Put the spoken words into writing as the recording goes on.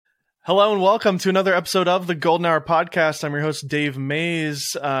Hello and welcome to another episode of the Golden Hour Podcast. I'm your host, Dave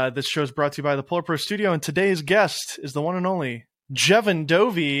Mays. This show is brought to you by the Polar Pro Studio, and today's guest is the one and only Jevon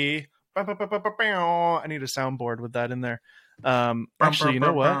Dovey. I need a soundboard with that in there. Actually, you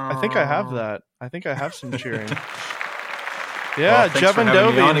know what? I think I have that. I think I have some cheering. Yeah, Jevon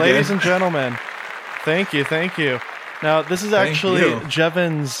Dovey, ladies and gentlemen. Thank you. Now, this is actually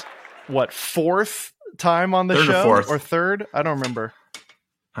Jevon's, fourth time on the show? Or third? I don't remember.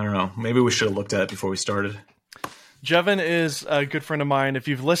 I don't know. Maybe we should have looked at it before we started. Jevon is a good friend of mine. If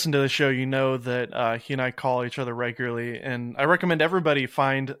you've listened to the show, you know that he and I call each other regularly. And I recommend everybody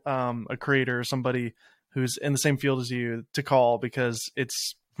find a creator or somebody who's in the same field as you to call, because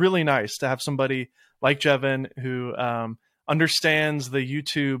it's really nice to have somebody like Jevon who understands the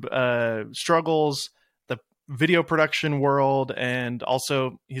YouTube struggles, the video production world, and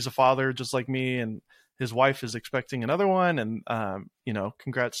also he's a father just like me, and his wife is expecting another one, and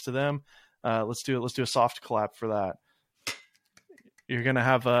congrats to them. Let's do a soft clap for that. You're gonna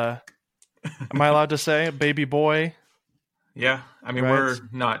have a, am I allowed to say, a baby boy? Yeah, I mean, right?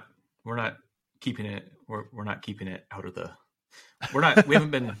 we're not keeping it. We're not keeping it out of the. We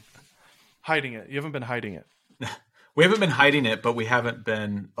haven't been hiding it. You haven't been hiding it. We haven't been hiding it, but we haven't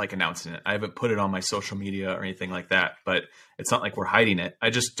been announcing it. I haven't put it on my social media or anything like that. But it's not like we're hiding it.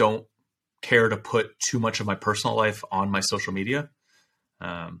 I just don't care to put too much of my personal life on my social media.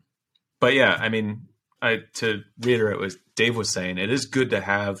 But yeah, I mean, to reiterate what Dave was saying, it is good to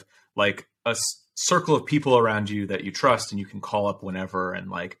have like a circle of people around you that you trust and you can call up whenever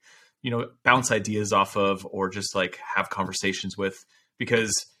and bounce ideas off of, or just have conversations with,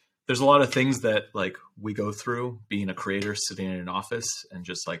 because there's a lot of things that we go through being a creator, sitting in an office and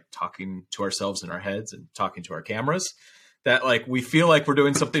just talking to ourselves in our heads and talking to our cameras, that we feel like we're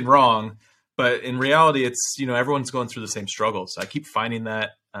doing something wrong. But in reality, it's, everyone's going through the same struggles. So I keep finding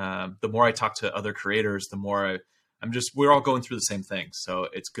that the more I talk to other creators, the more we're all going through the same thing. So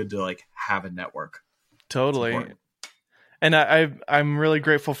it's good to have a network. Totally. And I'm really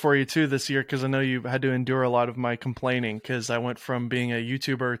grateful for you too this year, because I know you had to endure a lot of my complaining, because I went from being a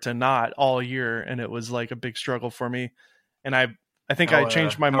YouTuber to not all year, and it was a big struggle for me. And I think I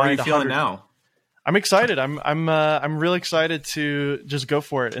changed my mind. How are you feeling now? I'm excited. I'm really excited to just go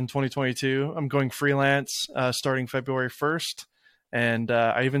for it in 2022. I'm going freelance starting February 1st. And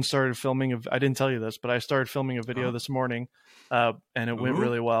I even started filming. I didn't tell you this, but I started filming a video this morning, and it went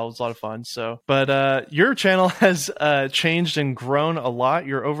really well. It was a lot of fun. But your channel has changed and grown a lot.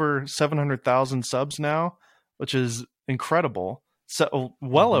 You're over 700,000 subs now, which is incredible. So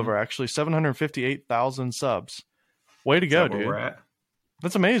over actually 758,000 subs. Way to go, dude! Where we're at?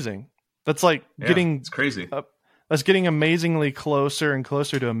 That's amazing. That's getting. It's crazy. That's getting amazingly closer and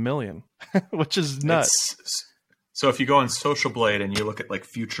closer to 1 million, which is nuts. So if you go on Social Blade and you look at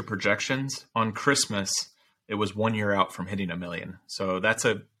future projections, on Christmas, it was 1 year out from hitting 1 million. So that's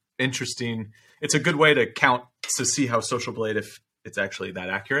it's a good way to count to see how Social Blade, if it's actually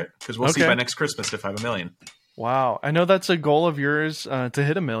that accurate, because we'll see by next Christmas if I have 1 million. Wow. I know that's a goal of yours to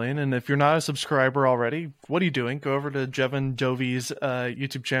hit 1 million. And if you're not a subscriber already, what are you doing? Go over to Jevon Dovey's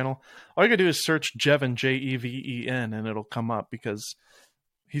YouTube channel. All you gotta do is search Jevon, Jeven, and it'll come up, because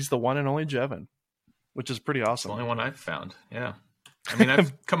he's the one and only Jevon, which is pretty awesome. It's the only one I've found. Yeah. I mean,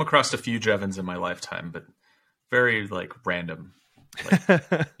 I've come across a few Jevons in my lifetime, but very random.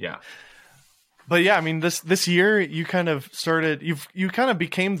 Yeah. But yeah, I mean, this year you kind of started, you kind of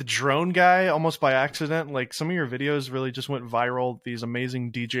became the drone guy almost by accident. Some of your videos really just went viral. These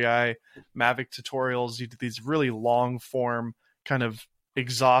amazing DJI Mavic tutorials. You did these really long form kind of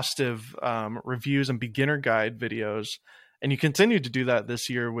exhaustive reviews and beginner guide videos. And you continued to do that this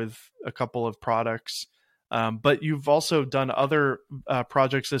year with a couple of products. But you've also done other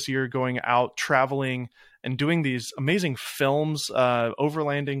projects this year, going out, traveling, and doing these amazing films,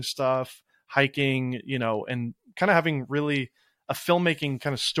 overlanding stuff, hiking, and kind of having really a filmmaking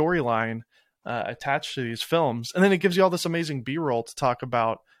kind of storyline attached to these films. And then it gives you all this amazing B-roll to talk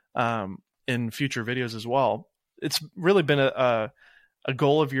about in future videos as well. It's really been a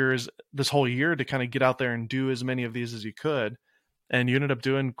goal of yours this whole year to kind of get out there and do as many of these as you could. And you ended up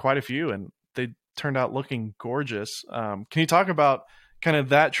doing quite a few, and they turned out looking gorgeous. Can you talk about kind of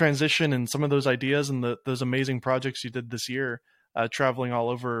that transition and some of those ideas and those amazing projects you did this year, traveling all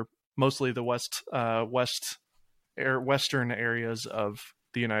over mostly the western areas of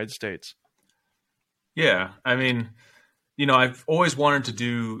the United States? Yeah. I mean, I've always wanted to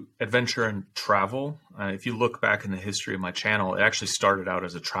do adventure and travel. If you look back in the history of my channel, it actually started out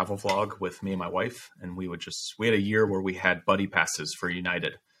as a travel vlog with me and my wife. And we had a year where we had buddy passes for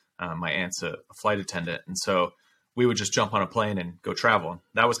United. My aunt's a flight attendant. And so we would just jump on a plane and go travel.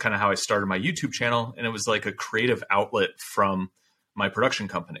 That was kind of how I started my YouTube channel. And it was like a creative outlet from my production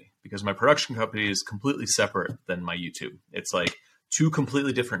company, because my production company is completely separate than my YouTube. It's like two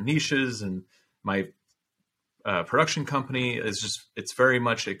completely different niches. And my production company is just, it's very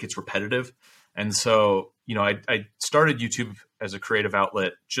much, it gets repetitive. And so, you know, I started YouTube as a creative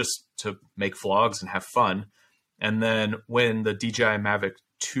outlet just to make vlogs and have fun. And then when the DJI Mavic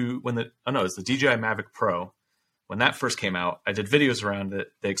 2, it's the DJI Mavic Pro, when that first came out, I did videos around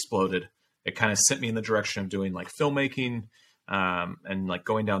it. They exploded. It kind of sent me in the direction of doing like filmmaking and like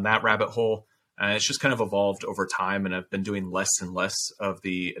going down that rabbit hole. And it's just kind of evolved over time. And I've been doing less and less of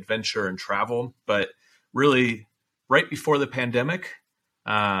the adventure and travel. But really, right before the pandemic,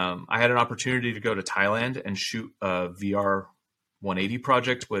 I had an opportunity to go to Thailand and shoot a VR 180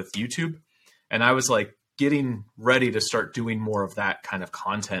 project with YouTube. And I was like getting ready to start doing more of that kind of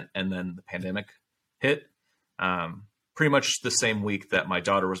content. And then the pandemic hit. Pretty much the same week that my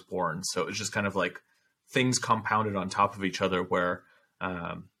daughter was born. So it was just kind of like things compounded on top of each other where,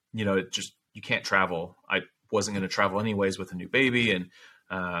 you know, you can't travel. I wasn't going to travel anyways with a new baby. And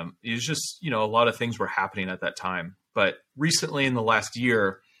it was just, you know, a lot of things were happening at that time. But recently in the last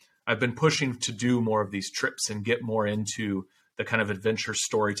year, I've been pushing to do more of these trips and get more into the kind of adventure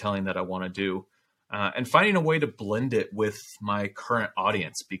storytelling that I want to do, and finding a way to blend it with my current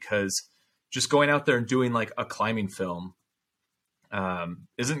audience, because just going out there and doing like a climbing film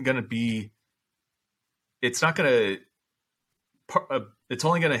isn't going to be, it's only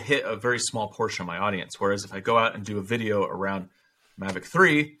going to hit a very small portion of my audience. Whereas if I go out and do a video around Mavic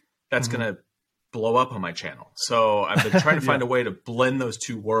 3, that's going to blow up on my channel. So I've been trying to find a way to blend those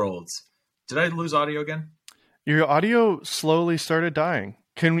two worlds. Did I lose audio again? Your audio slowly started dying.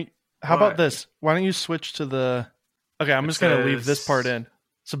 How about this? Why don't you switch to the, okay, I'm just going to leave this part in.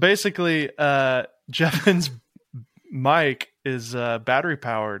 So basically, Jevin's mic is battery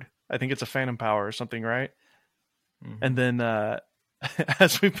powered. I think it's a phantom power or something, right? Mm-hmm. And then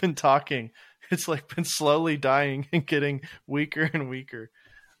as we've been talking, it's like been slowly dying and getting weaker and weaker.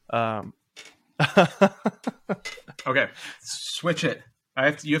 Okay, switch it.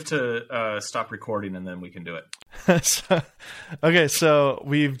 You have to stop recording and then we can do it. So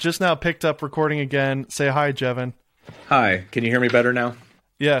we've just now picked up recording again. Say hi, Jevin. Hi. Can you hear me better now?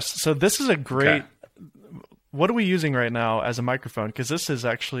 Yes. So this is a great. Okay. What are we using right now as a microphone? Because this is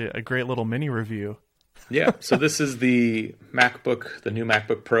actually a great little mini review. Yeah. So this is the MacBook, the new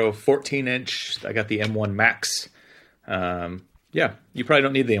MacBook Pro, 14-inch. I got the M1 Max. Yeah, you probably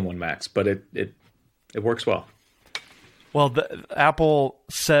don't need the M1 Max, but it works well. Well, Apple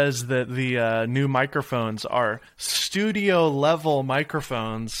says that the new microphones are studio-level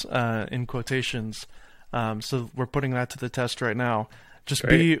microphones, in quotations. So we're putting that to the test right now. Just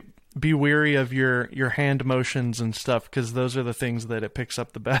be wary of your hand motions and stuff, because those are the things that it picks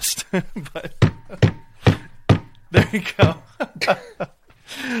up the best. But there you go.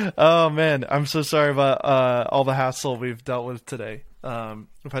 Oh man, I'm so sorry about all the hassle we've dealt with today.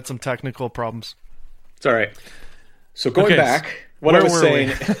 We've had some technical problems. It's all right. So going back, what I was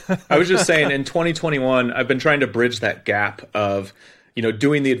saying, I was just saying in 2021, I've been trying to bridge that gap of, you know,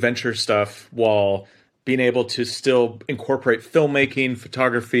 doing the adventure stuff while being able to still incorporate filmmaking,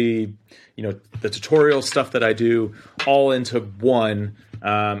 photography, you know, the tutorial stuff that I do all into one.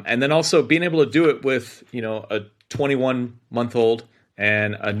 And then also being able to do it with, you know, a 21-month-old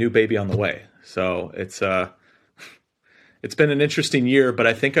and a new baby on the way. So it's been an interesting year, but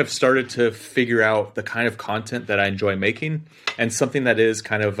I think I've started to figure out the kind of content that I enjoy making, and something that is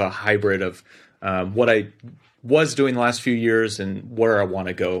kind of a hybrid of what I was doing the last few years and where I want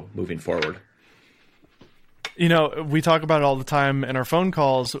to go moving forward. You know, we talk about it all the time in our phone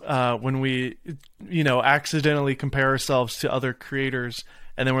calls when we, you know, accidentally compare ourselves to other creators.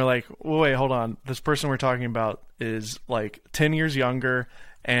 And then we're like, wait, hold on. This person we're talking about is like 10 years younger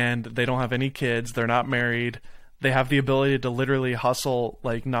and they don't have any kids. They're not married. They have the ability to literally hustle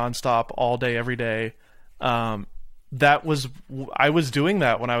like nonstop all day, every day. I was doing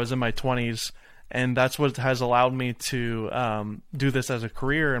that when I was in my 20s. And that's what has allowed me to do this as a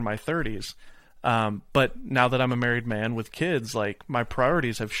career in my 30s. But now that I'm a married man with kids, like my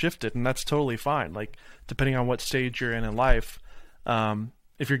priorities have shifted, and that's totally fine. Like depending on what stage you're in life,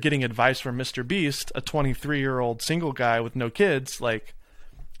 if you're getting advice from Mr. Beast, a 23-year-old single guy with no kids, like,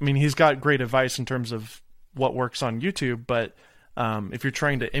 I mean, he's got great advice in terms of what works on YouTube. But if you're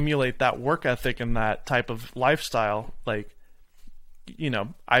trying to emulate that work ethic and that type of lifestyle, like, you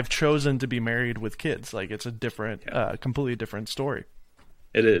know, I've chosen to be married with kids. Like it's a different, completely different story.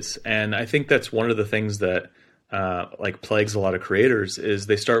 It is. And I think that's one of the things that like plagues a lot of creators is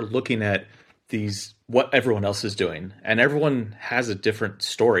they start looking at these what everyone else is doing. And everyone has a different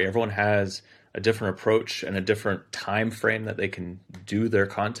story. Everyone has a different approach and a different time frame that they can do their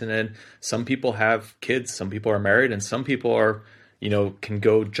content in. Some people have kids, some people are married, and some people are, can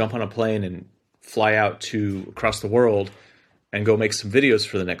go jump on a plane and fly out to across the world and go make some videos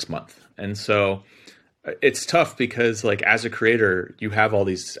for the next month. And so it's tough because like as a creator, you have all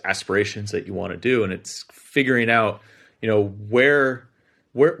these aspirations that you want to do, and it's figuring out, where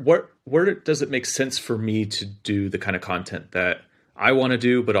does it make sense for me to do the kind of content that I want to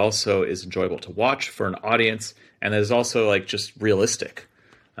do, but also is enjoyable to watch for an audience, and is also like just realistic.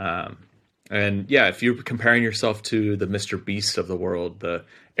 And yeah, if you're comparing yourself to the Mr. Beast of the world, the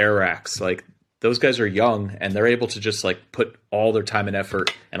Arax, like those guys are young and they're able to just like put all their time and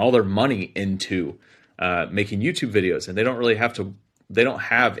effort and all their money into making YouTube videos, and they don't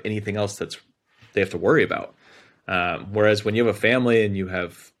have anything else they have to worry about. Whereas when you have a family and you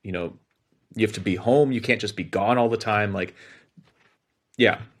have to be home, you can't just be gone all the time. Like,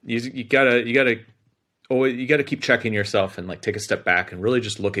 yeah, you gotta keep checking yourself and like take a step back and really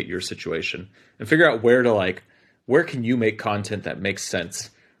just look at your situation and figure out where can you make content that makes sense,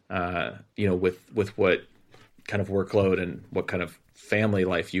 with what kind of workload and what kind of family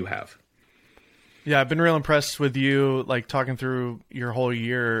life you have. Yeah, I've been real impressed with you, like talking through your whole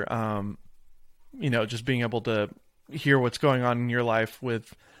year, just being able to hear what's going on in your life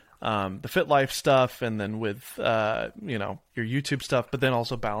with the Fit Life stuff, and then with your YouTube stuff, but then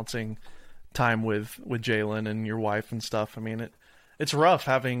also balancing time with Jalen and your wife and stuff. I mean, it's rough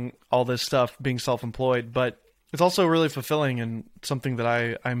having all this stuff, being self-employed, but it's also really fulfilling and something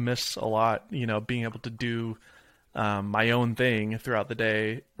that I miss a lot, being able to do my own thing throughout the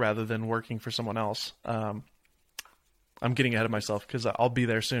day rather than working for someone else. I'm getting ahead of myself because I'll be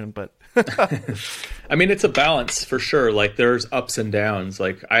there soon, but I mean, it's a balance for sure. Like there's ups and downs.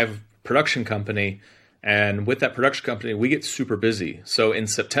 Like I have a production company, and with that production company, we get super busy. So in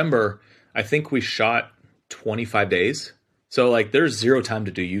September, I think we shot 25 days. So like there's zero time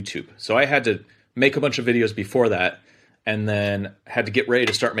to do YouTube. So I had to make a bunch of videos before that, and then had to get ready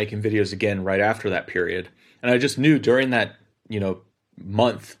to start making videos again right after that period. And I just knew during that,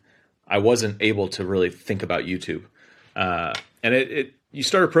 month, I wasn't able to really think about YouTube. And you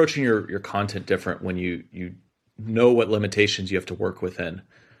start approaching your content different when you know what limitations you have to work within.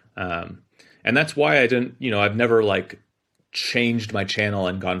 And that's why I've never like changed my channel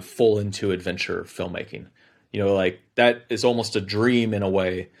and gone full into adventure filmmaking. Like that is almost a dream in a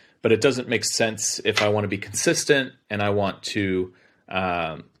way, but it doesn't make sense if I want to be consistent and I want to,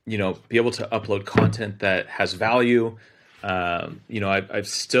 be able to upload content that has value. I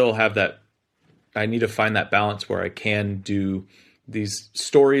still have that. I need to find that balance where I can do these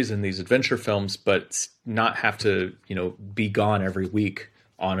stories and these adventure films, but not have to, be gone every week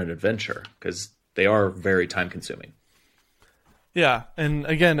on an adventure, because they are very time consuming. Yeah. And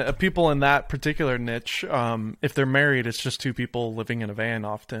again, people in that particular niche, if they're married, it's just two people living in a van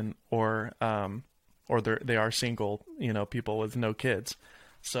often, or they are single, people with no kids.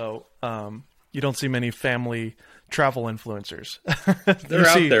 So, you don't see many family travel influencers. They're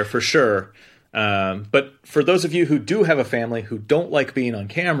out there for sure. But for those of you who do have a family who don't like being on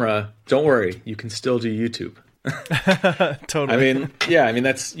camera, don't worry, you can still do YouTube. Totally.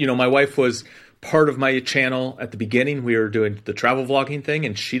 That's, my wife was part of my channel at the beginning. We were doing the travel vlogging thing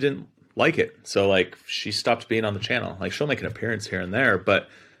and she didn't like it. So like she stopped being on the channel. Like she'll make an appearance here and there, but,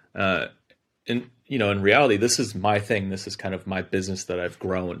 in reality, this is my thing. This is kind of my business that I've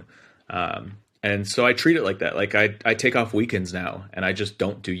grown. And so I treat it like that. Like I take off weekends now and I just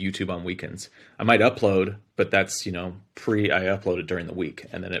don't do YouTube on weekends. I might upload, but that's, I upload it during the week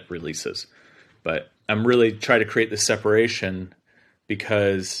and then it releases. But I'm really trying to create this separation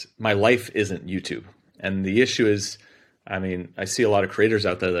because my life isn't YouTube. And the issue is, I see a lot of creators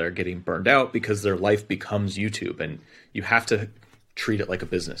out there that are getting burned out because their life becomes YouTube, and you have to treat it like a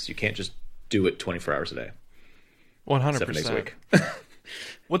business. You can't just do it 24 hours a day. 100%. 7 days a week.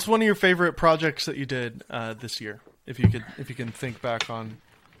 What's one of your favorite projects that you did this year? If you can think back on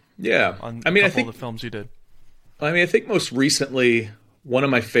a couple of the films you did. I think most recently one of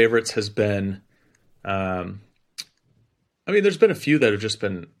my favorites has been there's been a few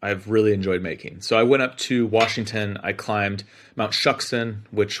that I've really enjoyed making. So I went up to Washington. I climbed Mount Shuxton,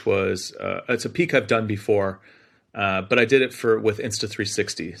 which was it's a peak I've done before, but I did it with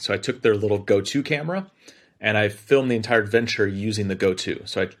Insta360. So I took their little Go-To camera and I filmed the entire adventure using the Go-To.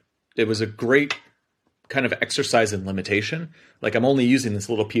 So it was a great kind of exercise in limitation. Like I'm only using this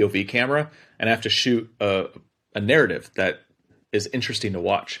little POV camera and I have to shoot a narrative that is interesting to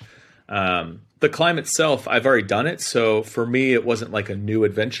watch. The climb itself, I've already done it. So for me, it wasn't like a new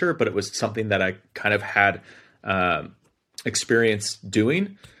adventure, but it was something that I kind of had experience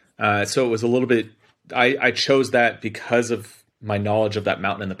doing. So it was a little bit, I chose that because of my knowledge of that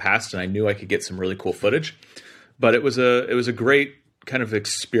mountain in the past, and I knew I could get some really cool footage. But it was a great kind of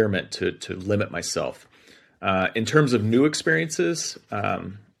experiment to limit myself. In terms of new experiences,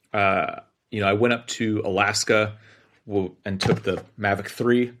 I went up to Alaska and took the Mavic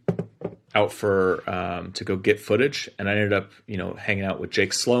 3 out for to go get footage, and I ended up hanging out with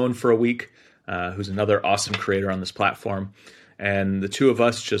Jake Sloan for a week, who's another awesome creator on this platform, and the two of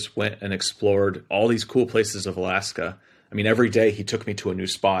us just went and explored all these cool places of Alaska. I mean, every day he took me to a new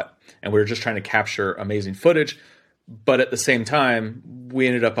spot, and we were just trying to capture amazing footage. But at the same time, we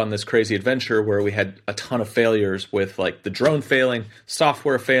ended up on this crazy adventure where we had a ton of failures with like the drone failing,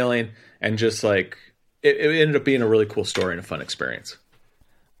 software failing, and just like it ended up being a really cool story and a fun experience.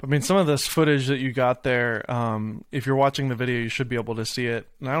 I mean, some of this footage that you got there, if you're watching the video, you should be able to see it.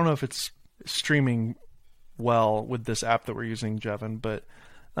 And I don't know if it's streaming well with this app that we're using, Jevin, but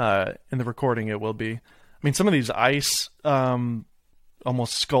in the recording it will be. I mean, some of these ice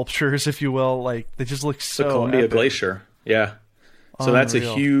almost sculptures, if you will, like they just look so the Columbia epic. Glacier. Yeah. So Unreal. That's a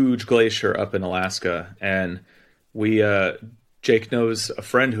huge glacier up in Alaska. And we, Jake knows a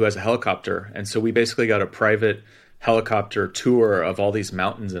friend who has a helicopter. And so we basically got a private helicopter tour of all these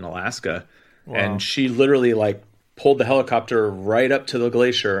mountains in Alaska. Wow. And she literally like pulled the helicopter right up to the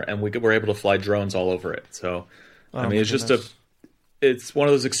glacier, and we were able to fly drones all over it. So, I mean, it's just it's one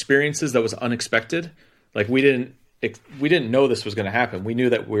of those experiences that was unexpected. Like we didn't know this was going to happen. We knew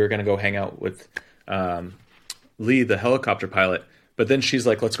that we were going to go hang out with Lee, the helicopter pilot. But then she's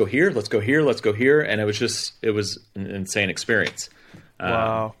like, let's go here, let's go here, let's go here. And it was an insane experience.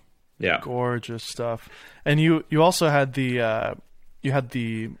 Wow. Yeah. Gorgeous stuff. And you also had the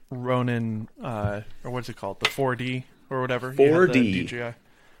Ronin, or what's it called? The 4D or whatever. 4D. You had the DJI.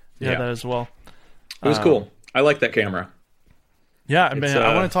 You had that as well. It was cool. I like that camera. Yeah. I mean,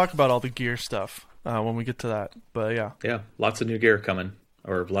 I want to talk about all the gear stuff when we get to that. But yeah. Yeah. Lots of new gear coming,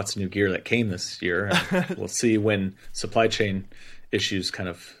 or lots of new gear that came this year. And we'll see when supply chain issues kind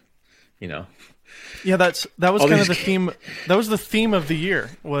of, Yeah, that was kind of the theme. That was the theme of the year.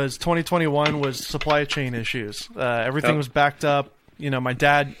 Was 2021 was supply chain issues. Everything was backed up. My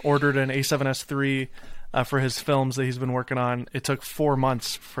dad ordered an A7S III for his films that he's been working on. It took 4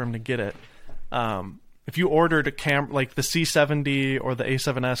 months for him to get it. If you ordered a camera like the C70 or the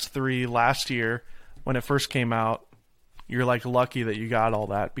A7S III last year when it first came out, you're like lucky that you got all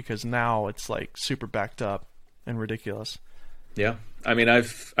that, because now it's like super backed up and ridiculous. Yeah. I mean,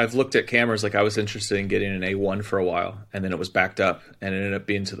 I've looked at cameras. Like I was interested in getting an A1 for a while, and then it was backed up, and it ended up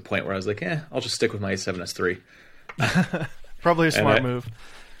being to the point where I was like, I'll just stick with my A7S III. Probably a smart move.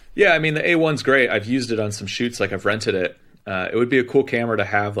 Yeah. I mean, the A1's great. I've used it on some shoots. Like I've rented it. It would be a cool camera to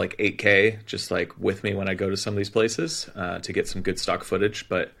have like 8K just like with me when I go to some of these places to get some good stock footage.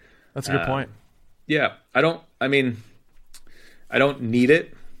 But that's a good point. Yeah. I don't need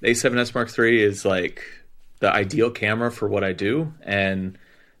it. The A7S Mark III is like the ideal camera for what I do. And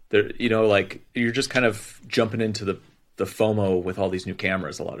there, like you're just kind of jumping into the FOMO with all these new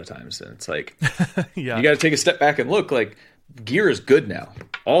cameras a lot of times. And it's like, yeah, you got to take a step back and look. Like gear is good now.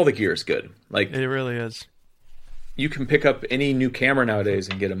 All the gear is good. Like it really is. You can pick up any new camera nowadays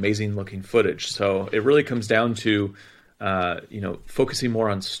and get amazing looking footage. So it really comes down to, focusing more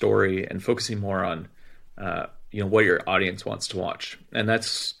on story and focusing more on, what your audience wants to watch. And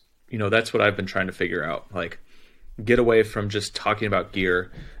that's what I've been trying to figure out. Like get away from just talking about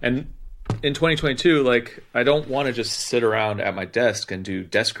gear. And in 2022, like I don't want to just sit around at my desk and do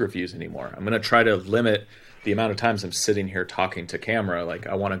desk reviews anymore. I'm going to try to limit the amount of times I'm sitting here talking to camera. Like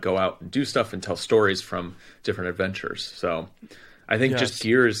I want to go out and do stuff and tell stories from different adventures. So I think just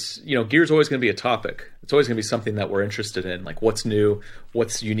gear's always going to be a topic. It's always going to be something that we're interested in. Like what's new,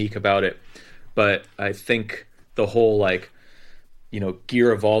 what's unique about it. But I think the whole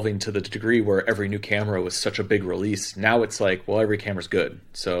gear evolving to the degree where every new camera was such a big release. Now it's like, well, every camera's good.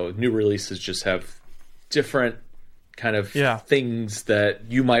 So new releases just have different kind of things that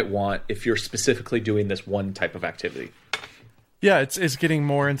you might want if you're specifically doing this one type of activity. Yeah, it's getting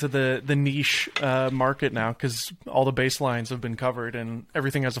more into the niche market now, because all the baselines have been covered and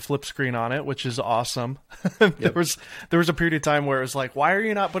everything has a flip screen on it, which is awesome. There was a period of time where it was like, why are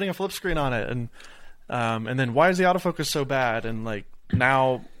you not putting a flip screen on it? And then why is the autofocus so bad? And like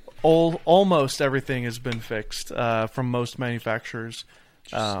now almost everything has been fixed from most manufacturers.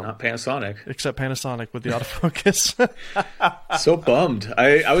 Not Panasonic. Except Panasonic with the autofocus. So bummed.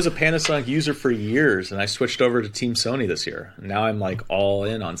 I was a Panasonic user for years, and I switched over to Team Sony this year. Now I'm like all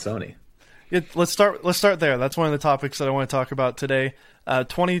in on Sony. Let's start there. That's one of the topics that I want to talk about today.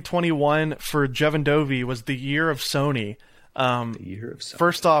 2021 for Jevon Dovey was the year of Sony. The year of Sony.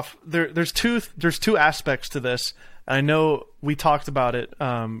 First off, there's two aspects to this. I know we talked about it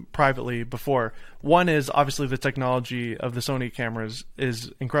privately before. One is obviously the technology of the Sony cameras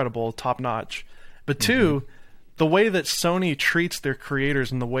is incredible, top notch. But two, the way that Sony treats their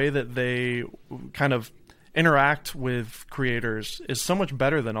creators and the way that they kind of interact with creators is so much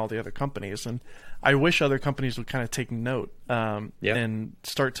better than all the other companies. And I wish other companies would kind of take note and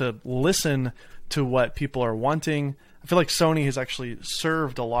start to listen to what people are wanting. I feel like Sony has actually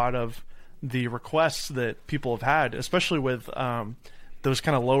served a lot of the requests that people have had, especially with those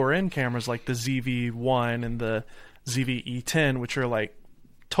kind of lower end cameras like the ZV-1 and the ZV-E10, which are like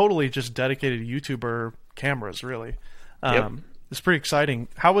totally just dedicated YouTuber cameras, really. It's pretty exciting.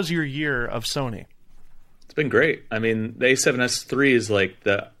 How was your year of Sony? It's been great. I mean, the A7S III is like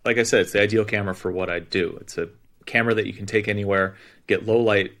I said, it's the ideal camera for what I do. It's a camera that you can take anywhere, get low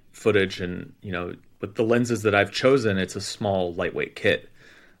light footage, and with the lenses that I've chosen, it's a small, lightweight kit.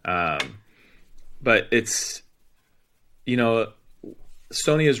 But it's,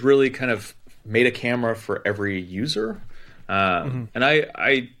 Sony has really kind of made a camera for every user. And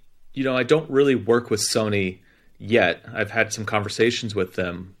I don't really work with Sony yet. I've had some conversations with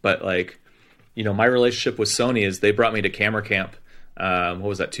them, but my relationship with Sony is they brought me to Camera Camp. What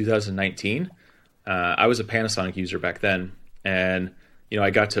was that, 2019? I was a Panasonic user back then, and I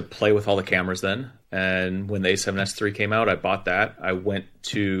got to play with all the cameras then. And when the A7S III came out, I bought that.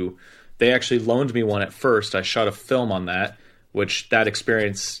 They actually loaned me one at first. I shot a film on that, which that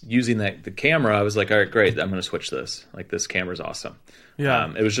experience using the camera, I was like, all right, great, I'm going to switch this. This camera's awesome.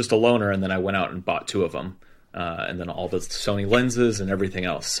 Yeah. It was just a loaner, and then I went out and bought two of them, and then all the Sony lenses and everything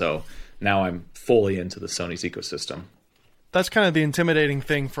else. So now I'm fully into the Sony's ecosystem. That's kind of the intimidating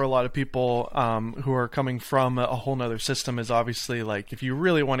thing for a lot of people who are coming from a whole nother system is obviously if you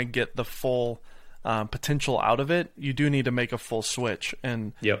really want to get the full potential out of it, you do need to make a full switch.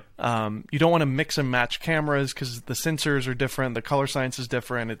 And you don't want to mix and match cameras because the sensors are different, the color science is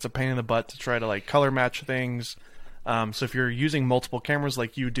different. It's a pain in the butt to try to color match things. So if you're using multiple cameras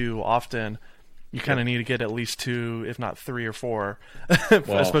like you do often, you kind of need to get at least 2, if not 3 or 4,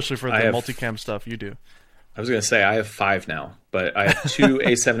 especially for the multicam stuff you do. I was going to say I have 5 now, but I have 2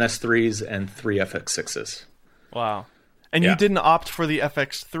 A7S IIIs and 3 FX6s. Wow. And you didn't opt for the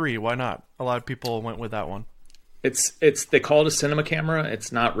FX3. Why not? A lot of people went with that one. They call it a cinema camera.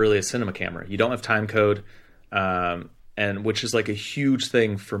 It's not really a cinema camera. You don't have time code, and which is a huge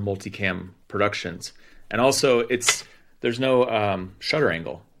thing for multicam productions. And also, there's no shutter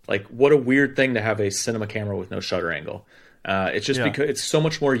angle. What a weird thing to have a cinema camera with no shutter angle. It's just because it's so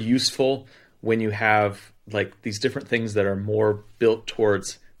much more useful when you have these different things that are more built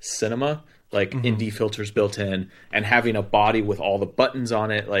towards cinema, ND filters built in, and having a body with all the buttons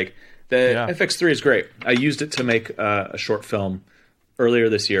on it. The FX3 is great. I used it to make a short film earlier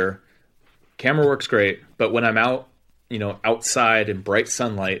this year. Camera works great, but when I'm out, outside in bright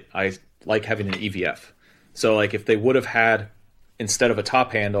sunlight, I like having an EVF. So if they would have had, instead of a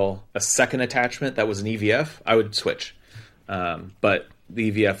top handle, a second attachment that was an EVF, I would switch. But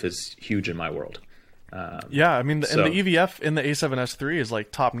the EVF is huge in my world. And the EVF in the A7S III is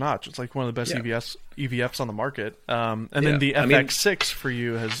top notch. It's one of the best EVFs on the market. And then the FX6 for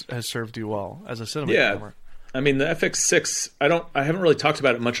you has served you well as a cinema camera. I mean, the FX6, I haven't really talked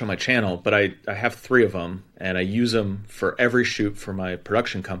about it much on my channel, but I have 3 of them, and I use them for every shoot for my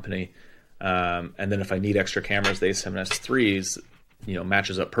production company. And then if I need extra cameras, the A7S IIIs,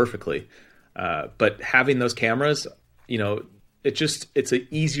 matches up perfectly. But having those cameras, it's an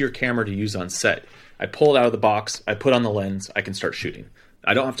easier camera to use on set. I pull it out of the box, I put on the lens, I can start shooting.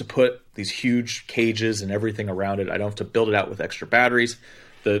 I don't have to put these huge cages and everything around it. I don't have to build it out with extra batteries.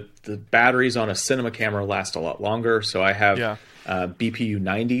 The batteries on a cinema camera last a lot longer, so I have BPU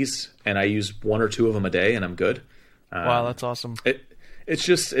 90s, and I use 1 or 2 of them a day, and I'm good. Wow, that's awesome.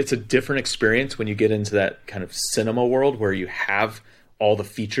 It's a different experience when you get into that kind of cinema world where you have all the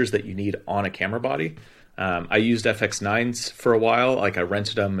features that you need on a camera body. I used FX9s for a while. I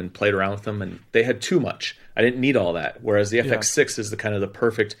rented them and played around with them, and they had too much. I didn't need all that. Whereas the FX6 is the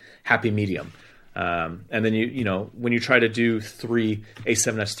perfect happy medium. And then when you try to do 3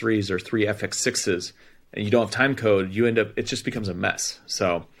 A7S IIIs or 3 FX6s and you don't have time code, it just becomes a mess.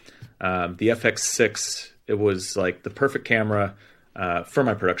 So the FX6, it was the perfect camera for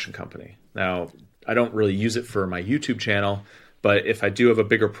my production company. Now, I don't really use it for my YouTube channel, but if I do have a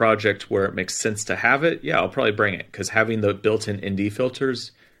bigger project where it makes sense to have it, I'll probably bring it, because having the built-in ND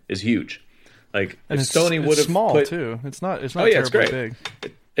filters is huge. And Sony would have small too. It's not terribly it's great. big.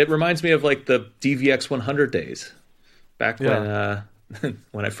 It reminds me of like the DVX 100 days back when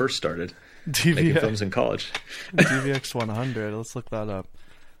when I first started making films in college. DVX 100. Let's look that up.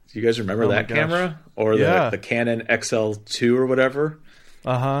 Do you guys remember that camera or the Canon XL2 or whatever?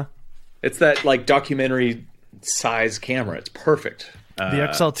 It's that like documentary size camera. It's perfect. The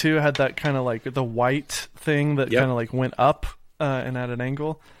XL2 had that kind of like the white thing that kind of like went up and at an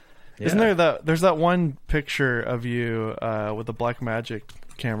angle. Yeah. Isn't there there's that one picture of you with the Blackmagic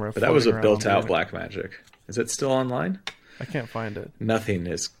camera? But that was a built-out Blackmagic. Is it still online? I can't find it. Nothing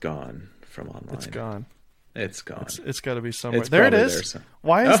is gone from online. It's gone. It's gone. It's got to be somewhere. There it is.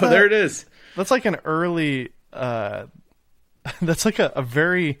 Why is that? Oh, there it is. That's like an early. That's like a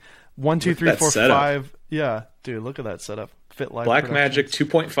very 1, 2, 3, 4, 5. Yeah, dude, look at that setup. FitLife Blackmagic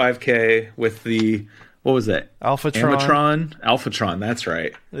 2.5K with the, what was that? Alphatron. That's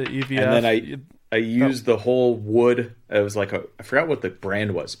right. The EVF. And then I used the whole wood. It was like I forgot what the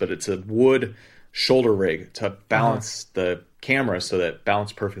brand was, but it's a wood shoulder rig to balance the camera so that it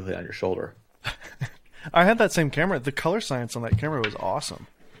balanced perfectly on your shoulder. I had that same camera. The color science on that camera was awesome.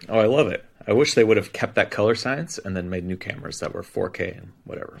 Oh, I love it. I wish they would have kept that color science and then made new cameras that were 4K and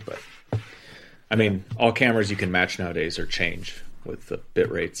whatever. But I mean, all cameras you can match nowadays or change with the bit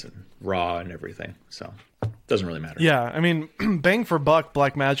rates and RAW and everything. So it doesn't really matter. Yeah, I mean, bang for buck,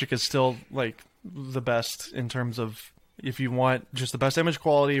 Blackmagic is still like the best in terms of if you want just the best image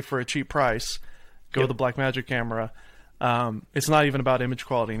quality for a cheap price, go the Blackmagic camera. It's not even about image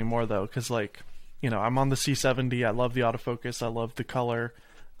quality anymore though, because like, you know, I'm on the C70. I love the autofocus. I love the color,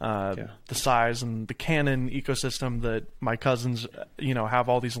 the size, and the Canon ecosystem that my cousins, you know, have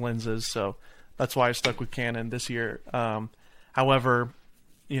all these lenses. So that's why I stuck with Canon this year. However,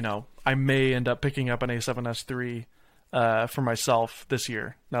 you know, I may end up picking up an A7S III for myself this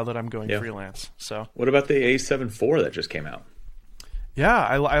year now that I'm going freelance. So what about the A7 IV that just came out? Yeah,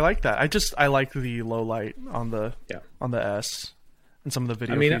 I like that. I like the low light on the S and some of the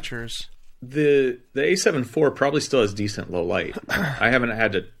video features. The A7 IV probably still has decent low light. I haven't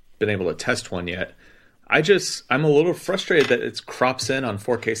been able to test one yet. I'm a little frustrated that it crops in on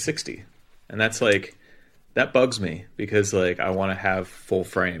 4K 60, and that's like that bugs me because like I want to have full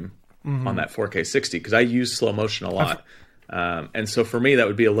frame on that 4K 60 because I use slow motion a lot, and so for me that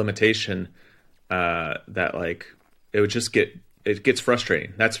would be a limitation. That like it gets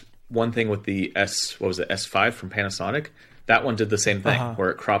frustrating. That's one thing with the S5 from Panasonic. That one did the same thing where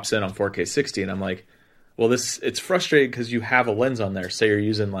it crops in on 4K 60, and I'm like, well, it's frustrating because you have a lens on there. Say you're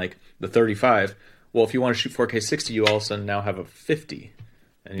using like the 35. Well, if you want to shoot 4K 60, you all of a sudden now have a 50,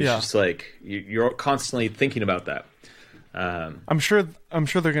 and it's just like you're constantly thinking about that. I'm sure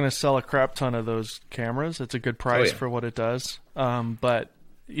they're going to sell a crap ton of those cameras. It's a good price for what it does. But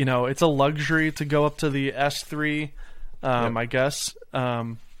you know, it's a luxury to go up to the S3, I guess.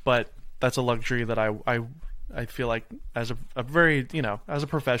 But that's a luxury that I feel like as a very, you know, as a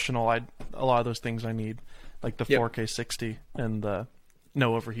professional, a lot of those things I need, like the 4K 60 and the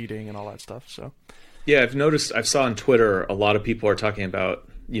no overheating and all that stuff. So yeah, I've saw on Twitter a lot of people are talking about,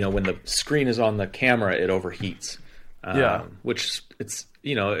 you know, when the screen is on the camera, it overheats. Which it's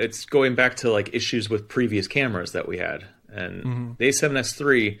going back to like issues with previous cameras that we had. And the A7S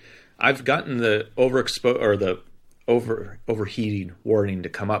III, I've gotten the overheating warning to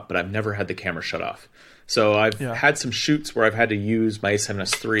come up, but I've never had the camera shut off. So I've had some shoots where I've had to use my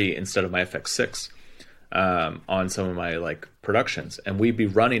A7S III instead of my FX6 on some of my like productions, and we'd be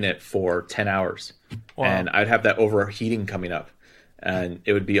running it for 10 hours. Wow. And I'd have that overheating coming up, and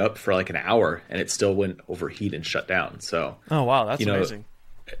it would be up for like an hour, and it still wouldn't overheat and shut down. So oh wow, that's amazing.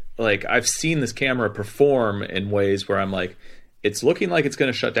 Like I've seen this camera perform in ways where I'm like, it's looking like it's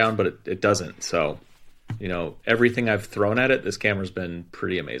going to shut down, but it doesn't. So, you know, everything I've thrown at it, this camera's been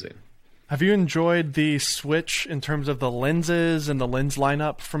pretty amazing. Have you enjoyed the switch in terms of the lenses and the lens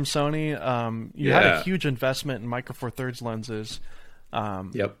lineup from Sony? You had a huge investment in Micro Four Thirds lenses. Big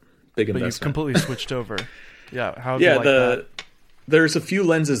investment. But you've completely switched over. How do you like that? There's a few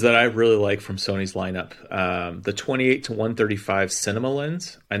lenses that I really like from Sony's lineup. The 28 to 135 cinema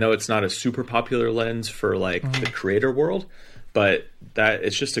lens. I know it's not a super popular lens for like the creator world, but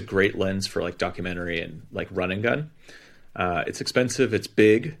it's just a great lens for like documentary and like run and gun. It's expensive. It's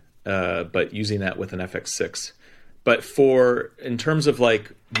big. But using that with an FX6. But in terms of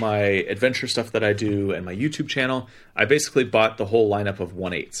like my adventure stuff that I do and my YouTube channel, I basically bought the whole lineup of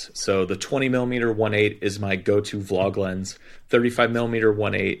 1.8s. So the 20mm 1.8 is my go-to vlog lens. 35mm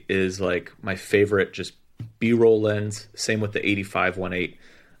 1.8 is like my favorite just B-roll lens. Same with the 85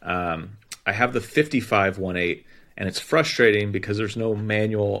 1.8. I have the 55 1.8, and it's frustrating because there's no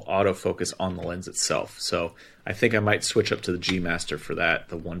manual autofocus on the lens itself. So I think I might switch up to the G Master for that,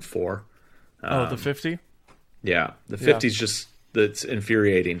 the 1.4. The 50? Yeah, the 50 is just, that's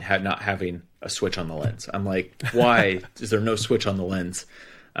infuriating, not having a switch on the lens. I'm like, why is there no switch on the lens?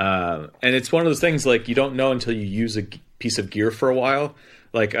 And it's one of those things, like, you don't know until you use a piece of gear for a while.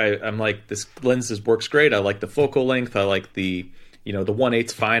 Like, I'm like, this lens works great. I like the focal length. I like the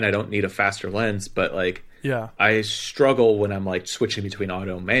 1.8's fine. I don't need a faster lens, but like, I struggle when I'm like switching between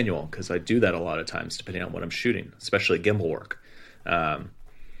auto and manual, because I do that a lot of times depending on what I'm shooting, especially gimbal work.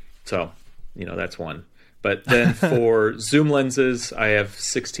 So, that's one. But then for zoom lenses, I have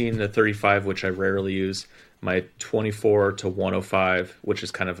 16 to 35, which I rarely use. My 24 to 105, which is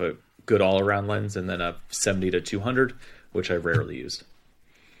kind of a good all-around lens, and then a 70 to 200, which I rarely use.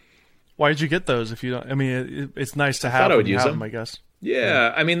 Why did you get those? If you don't, I mean, it's nice to have. I would use them, I guess.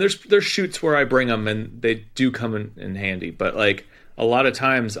 Yeah, I mean, there's shoots where I bring them, and they do come in handy. But like a lot of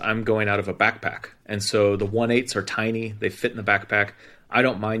times, I'm going out of a backpack, and so the 1.8s are tiny. They fit in the backpack. I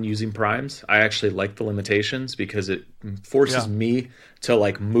don't mind using primes. I actually like the limitations because it forces me to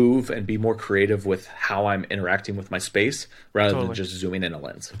like move and be more creative with how I'm interacting with my space rather than just zooming in a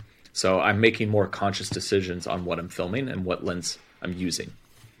lens. So I'm making more conscious decisions on what I'm filming and what lens I'm using.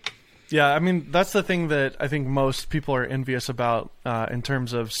 Yeah, I mean, that's the thing that I think most people are envious about in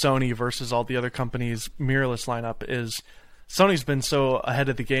terms of Sony versus all the other companies' mirrorless lineup is Sony's been so ahead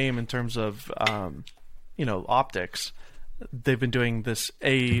of the game in terms of, optics. They've been doing this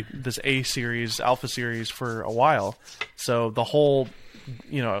A series, Alpha series for a while. So the whole,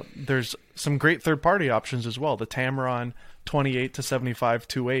 there's some great third-party options as well. The Tamron 28 to 75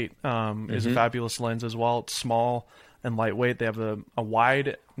 2.8 is a fabulous lens as well. It's small and lightweight. They have a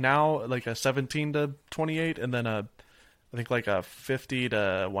wide now, like a 17 to 28, and then I think like a 50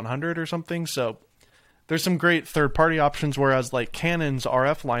 to 100 or something. So there's some great third-party options, whereas like Canon's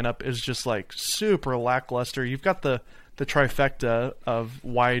RF lineup is just like super lackluster. You've got the trifecta of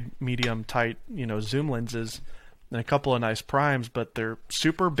wide, medium, tight, zoom lenses and a couple of nice primes, but they're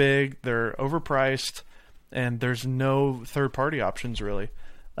super big, they're overpriced, and there's no third-party options really.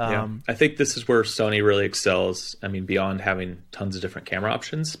 I think this is where Sony really excels. I mean, beyond having tons of different camera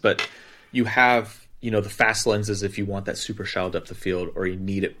options, but you have, the fast lenses if you want that super shallow depth of field or you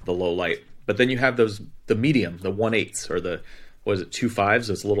need it the low light. But then you have the medium, the 1.8s or the 2.5s,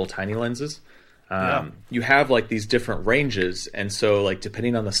 those little tiny lenses. You have like these different ranges, and so like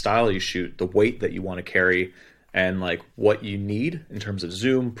depending on the style you shoot, the weight that you want to carry, and like what you need in terms of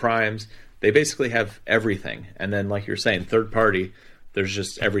zoom, primes, they basically have everything. And then like you're saying, third party, there's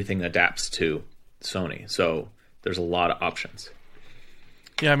just everything adapts to Sony. So there's a lot of options.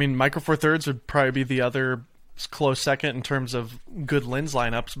 Yeah, I mean, Micro Four Thirds would probably be the other close second in terms of good lens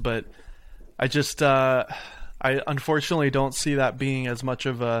lineups, but I just I unfortunately don't see that being as much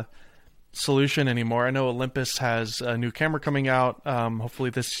of a solution anymore. I know Olympus has a new camera coming out, hopefully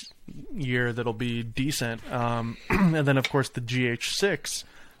this year, that'll be decent. And then, of course, the GH6,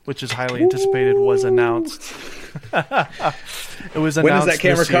 which is highly anticipated, was announced. It was announced. When is that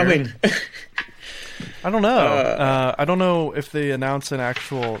camera coming? I don't know. I don't know if they announced an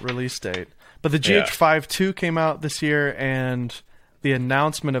actual release date. But the GH5 II came out this year, and the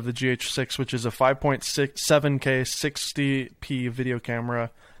announcement of the GH6, which is a 5.67K 60p video camera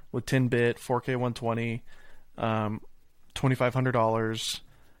with 10-bit, 4K 120, $2,500,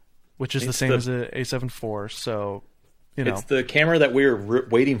 which is the same as the A7 IV. So, it's the camera that we were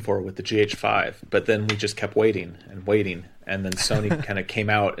waiting for with the GH5, but then we just kept waiting, and then Sony kind of came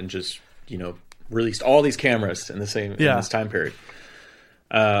out and just released all these cameras in this time period.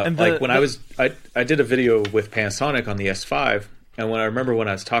 I did a video with Panasonic on the S5. And when I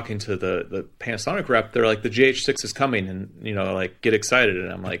was talking to the Panasonic rep, they're like, the GH6 is coming, and get excited. And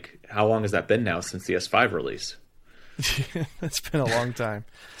I'm like, how long has that been now since the S5 release? It's been a long time.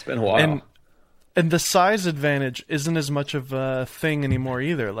 It's been a while. And the size advantage isn't as much of a thing anymore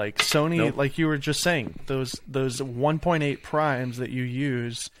either. Like Sony, like you were just saying, those 1.8 primes that you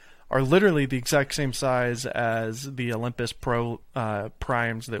use are literally the exact same size as the Olympus Pro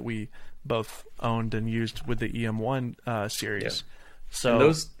primes that we both owned and used with the EM1 series. Yeah. So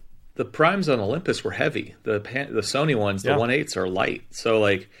and the primes on Olympus were heavy. The Sony ones, the 1.8s are light. So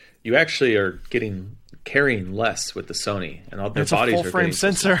like you actually are carrying less with the Sony, and all their bodies are a full frame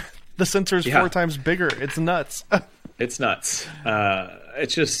sensor. The sensor is 4 times bigger. It's nuts. It's nuts.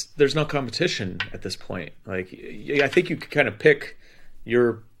 It's just there's no competition at this point. Like I think you could kind of pick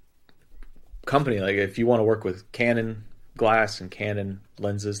your company. Like if you want to work with Canon glass and Canon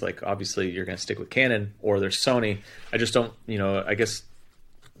lenses, like obviously you're going to stick with Canon, or there's Sony. I just don't, I guess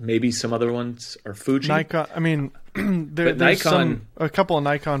Maybe some other ones are Fuji. Nikon. I mean, there's Nikon, a couple of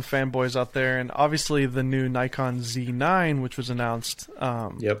Nikon fanboys out there, and obviously the new Nikon Z9, which was announced,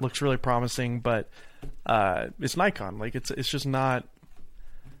 looks really promising. But it's Nikon. Like it's just not.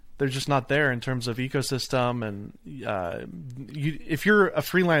 They're just not there in terms of ecosystem. And if you're a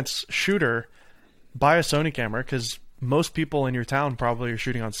freelance shooter, buy a Sony camera because most people in your town probably are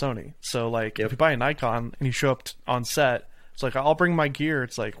shooting on Sony. So like, if you buy a Nikon and you show up on set. It's like, I'll bring my gear.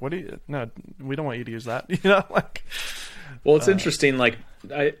 It's like, no, we don't want you to use that. Like. Well, it's interesting. Like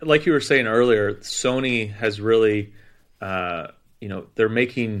you were saying earlier, Sony has really, they're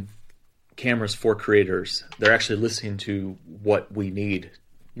making cameras for creators. They're actually listening to what we need.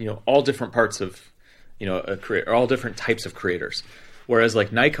 All different parts of, a creator, or all different types of creators. Whereas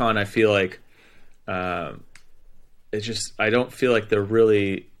like Nikon, I feel like, I don't feel like they're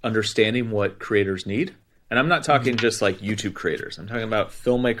really understanding what creators need. And I'm not talking just like YouTube creators. I'm talking about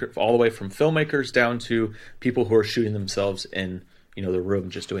filmmakers, all the way from filmmakers down to people who are shooting themselves in, the room,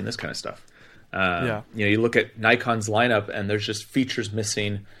 just doing this kind of stuff. You look at Nikon's lineup and there's just features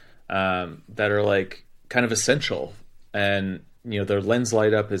missing that are like kind of essential. And, their lens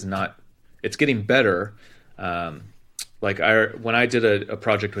light up is not, it's getting better. When I did a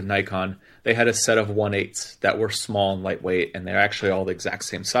project with Nikon, they had a set of 1/8s that were small and lightweight, and they're actually all the exact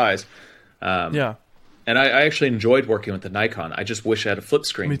same size. And I actually enjoyed working with the Nikon. I just wish I had a flip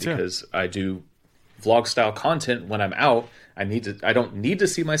screen because I do vlog style content when I'm out. I don't need to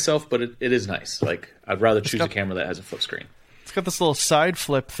see myself, but it is nice. Like I'd rather choose a camera that has a flip screen. It's got this little side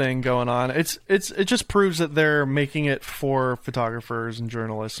flip thing going on. It just proves that they're making it for photographers and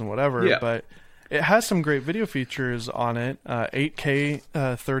journalists and whatever. Yeah. But it has some great video features on it. 8K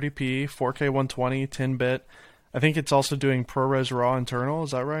 30p, 4K 120, 10-bit. I think it's also doing ProRes RAW internal.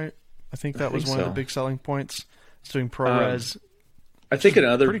 Is that right? I think that was one of the big selling points. It's doing ProRes. I think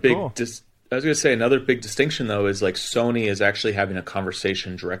another big I was going to say another big distinction though is like Sony is actually having a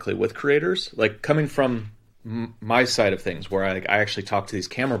conversation directly with creators. Like coming from my side of things, where I actually talk to these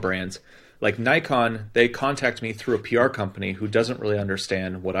camera brands. Like Nikon, they contact me through a PR company who doesn't really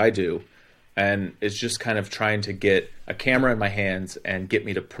understand what I do, and is just kind of trying to get a camera in my hands and get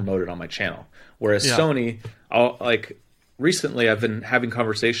me to promote it on my channel. Whereas Sony, recently, I've been having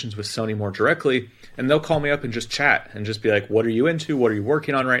conversations with Sony more directly, and they'll call me up and just chat and just be like, what are you into? What are you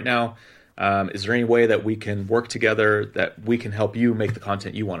working on right now? Is there any way that we can work together, that we can help you make the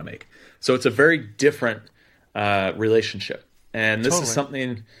content you want to make? So it's a very different relationship. And this is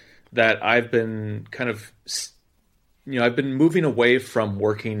something that I've been kind of, I've been moving away from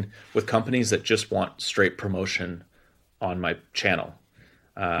working with companies that just want straight promotion on my channel.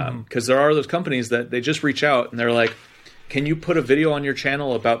 Because there are those companies that they just reach out and they're like, can you put a video on your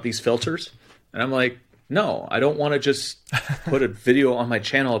channel about these filters? And I'm like, no, I don't want to just put a video on my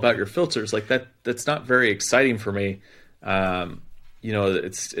channel about your filters. Like that's not very exciting for me.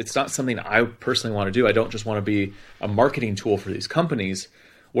 It's not something I personally want to do. I don't just want to be a marketing tool for these companies.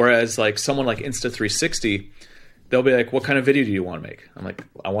 Whereas like someone like Insta360, they'll be like, what kind of video do you want to make? I'm like,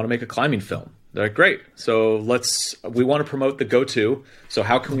 I want to make a climbing film. They're like, great. So we want to promote the Go-To. So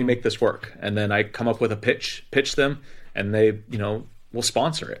how can we make this work? And then I come up with a pitch them, and they, will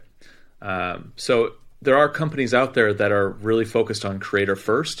sponsor it. So there are companies out there that are really focused on creator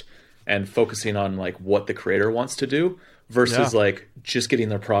first and focusing on like what the creator wants to do versus like just getting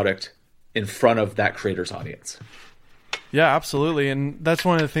their product in front of that creator's audience. Yeah, absolutely. And that's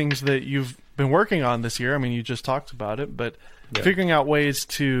one of the things that you've been working on this year. I mean, you just talked about it, but figuring out ways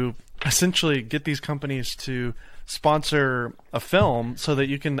to essentially get these companies to sponsor a film so that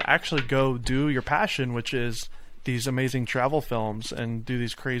you can actually go do your passion, which is these amazing travel films and do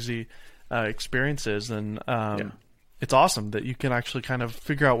these crazy experiences. And it's awesome that you can actually kind of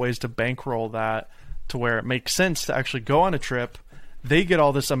figure out ways to bankroll that to where it makes sense to actually go on a trip. They get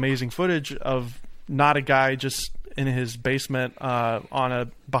all this amazing footage of not a guy just in his basement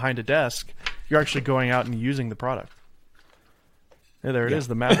behind a desk. You're actually going out and using the product. Yeah, there it is,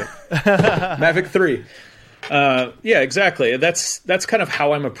 the Mavic. Mavic 3. Yeah, exactly. That's kind of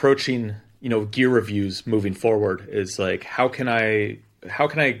how I'm approaching, gear reviews moving forward, is like, how can I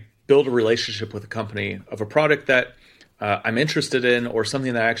build a relationship with a company of a product that I'm interested in or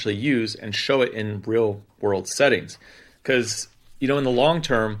something that I actually use and show it in real world settings. Because, in the long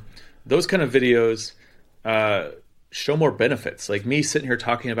term, those kind of videos show more benefits. Like me sitting here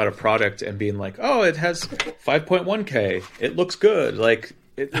talking about a product and being like, oh, it has 5.1K. It looks good. Like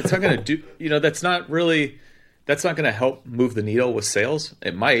it's not going to do, that's not going to help move the needle with sales.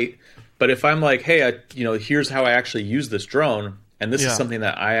 It might. But if I'm like, hey, here's how I actually use this drone, and this is something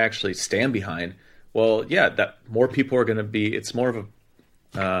that I actually stand behind. Well, that more people are going to be, it's more of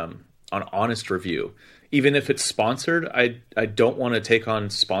on honest review. Even if it's sponsored, I don't want to take on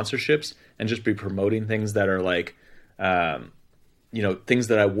sponsorships and just be promoting things that are like, things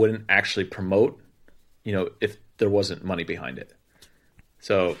that I wouldn't actually promote, if there wasn't money behind it.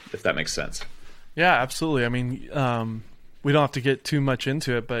 So if that makes sense. Yeah, absolutely. I mean, we don't have to get too much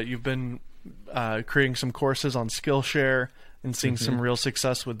into it, but you've been creating some courses on Skillshare and seeing some real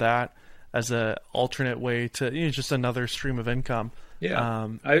success with that as a alternate way to just another stream of income. Yeah.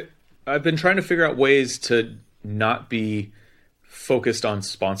 I've been trying to figure out ways to not be focused on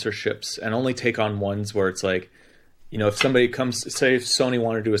sponsorships and only take on ones where it's like, if somebody comes, say if Sony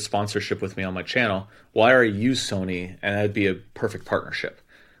wanted to do a sponsorship with me on my channel, well, I already use Sony and that'd be a perfect partnership.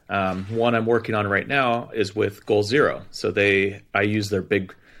 One I'm working on right now is with Goal Zero. So I use their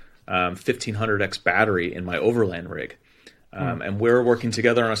big 1500X battery in my Overland rig. And we're working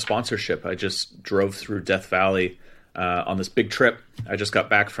together on a sponsorship. I just drove through Death Valley on this big trip. I just got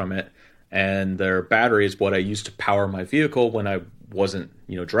back from it, and their battery is what I used to power my vehicle when I wasn't,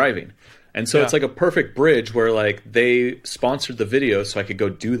 driving. And so it's like a perfect bridge where like they sponsored the video so I could go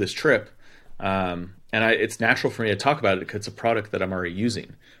do this trip. And it's natural for me to talk about it because it's a product that I'm already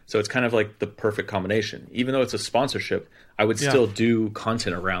using. So it's kind of like the perfect combination. Even though it's a sponsorship, I would still do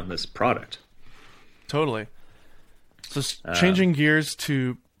content around this product. Totally. So changing gears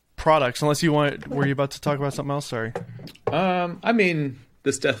to products, unless were you about to talk about something else? Sorry. I mean,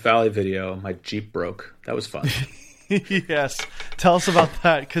 this Death Valley video, my Jeep broke. That was fun. Yes. Tell us about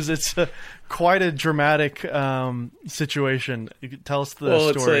that, because it's quite a dramatic situation. You could tell us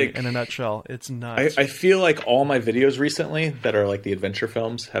the story in a nutshell. It's nuts. I feel like all my videos recently that are like the adventure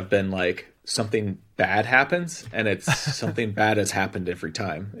films have been like something bad happens, and it's something bad has happened every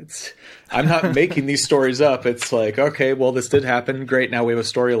time. I'm not making these stories up. It's like, okay, well, this did happen. Great. Now we have a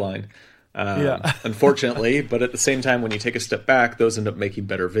storyline. Unfortunately, but at the same time, when you take a step back, those end up making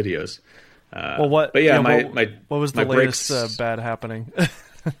better videos. What was the latest bad happening?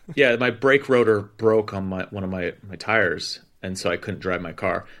 Yeah, my brake rotor broke on one of my tires, and so I couldn't drive my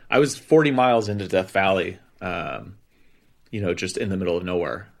car. I was 40 miles into Death Valley, just in the middle of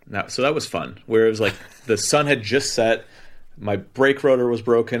nowhere. So that was fun, where it was like the sun had just set, my brake rotor was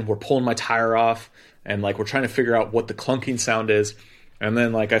broken, we're pulling my tire off, and like we're trying to figure out what the clunking sound is. And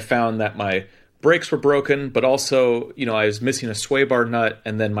then like I found that my brakes were broken, but also, I was missing a sway bar nut,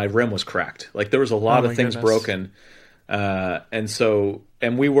 and then my rim was cracked. Like there was a lot of things broken.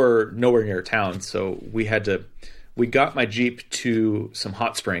 And we were nowhere near town, so we got my Jeep to some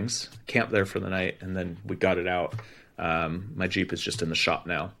hot springs, camped there for the night, and then we got it out. My Jeep is just in the shop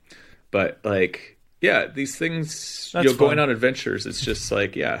now. But like, yeah, these things, going on adventures, it's just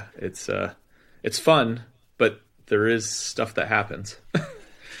like, yeah, it's fun, but there is stuff that happens.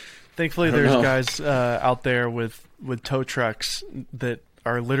 Thankfully, there's guys out there with tow trucks that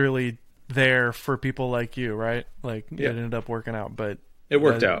are literally there for people like you, right? Like it ended up working out, but it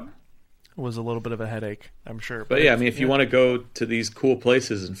worked out. It was a little bit of a headache, I'm sure. But yeah, I mean, if you want to go to these cool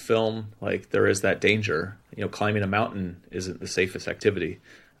places and film, like there is that danger. Climbing a mountain isn't the safest activity.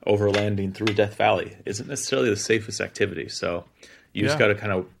 Overlanding through Death Valley isn't necessarily the safest activity. So you just got to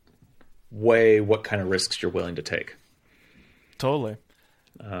kind of weigh what kind of risks you're willing to take. Totally.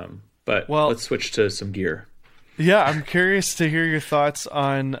 But let's switch to some gear. Yeah, I'm curious to hear your thoughts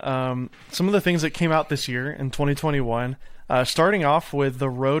on some of the things that came out this year in 2021. Starting off with the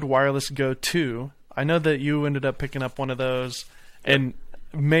Rode Wireless Go 2. I know that you ended up picking up one of those and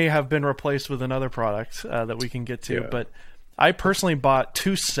may have been replaced with another product that we can get to. Yeah. But I personally bought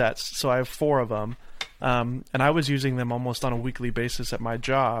 2 sets, so I have 4 of them. And I was using them almost on a weekly basis at my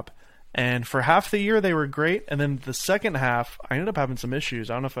job. And for half the year, they were great. And then the second half, I ended up having some issues.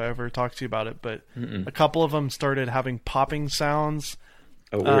 I don't know if I ever talked to you about it, but a couple of them started having popping sounds,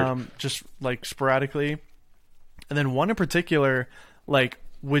 just like sporadically. And then one in particular, like,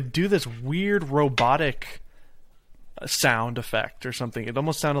 would do this weird robotic sound effect or something. It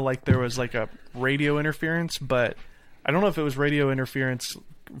almost sounded like there was like a radio interference, but I don't know if it was radio interference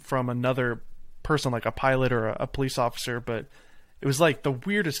from another person, like a pilot or a police officer, but it was like the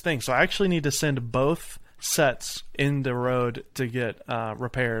weirdest thing. So I actually need to send both sets into Rode to get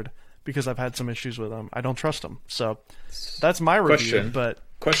repaired because I've had some issues with them. I don't trust them. So that's my review.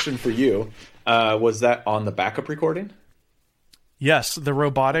 Question for you. Was that on the backup recording? Yes, the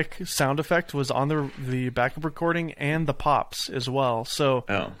robotic sound effect was on the backup recording and the pops as well. So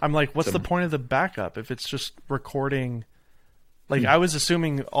I'm like, what's the point of the backup if it's just recording? Like I was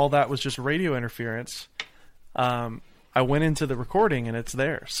assuming all that was just radio interference. I went into the recording and it's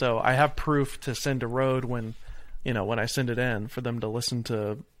there. So I have proof to send to Rode when I send it in for them to listen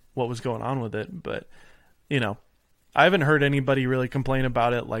to what was going on with it. But, I haven't heard anybody really complain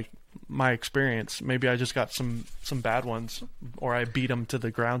about it like my experience. Maybe I just got some bad ones, or I beat them to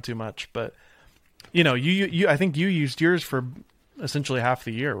the ground too much. But you I think you used yours for essentially half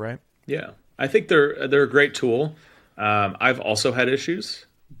the year, right? Yeah, I think they're a great tool. I've also had issues,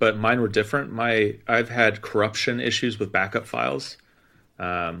 but mine were different. I've had corruption issues with backup files,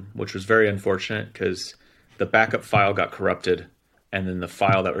 which was very unfortunate because the backup file got corrupted. And then the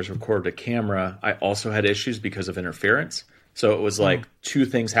file that was recorded to camera, I also had issues because of interference. So it was like two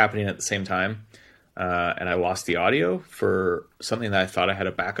things happening at the same time. And I lost the audio for something that I thought I had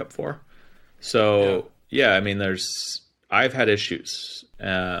a backup for. So yeah, I mean, I've had issues.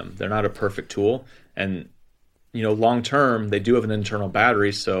 They're not a perfect tool. And, long term, they do have an internal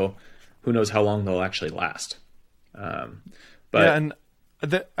battery. So who knows how long they'll actually last.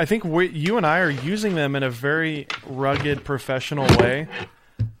 I think you and I are using them in a very rugged, professional way.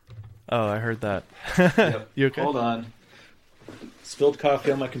 Oh, I heard that. Yep. You okay? Hold on. Spilled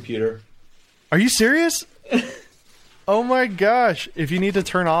coffee on my computer. Are you serious? Oh my gosh. If you need to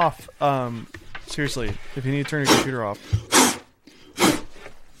turn off, seriously, if you need to turn your computer off.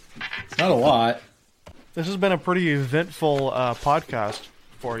 It's not a lot. This has been a pretty eventful podcast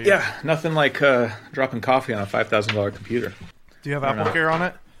for you. Yeah, nothing like dropping coffee on a $5,000 computer. Do you have AppleCare on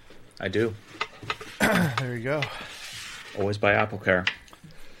it? I do. There you go. Always buy AppleCare.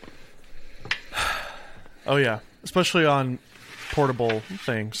 Oh yeah, especially on portable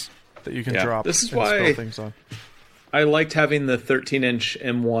things that you can drop. This is and why spill things on. I liked having the 13-inch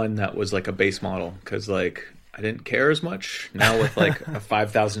M1 that was like a base model because like I didn't care as much. Now with like a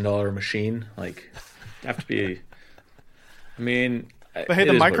 $5,000 machine, like you have to be. I mean, but hey,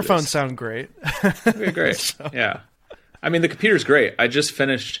 the microphones sound great. They're great. So. Yeah. I mean, the computer's great. I just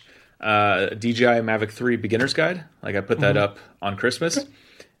finished DJI Mavic 3 Beginner's Guide. Like, I put that up on Christmas.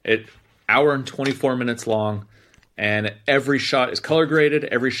 It hour and 24 minutes long, and every shot is color graded.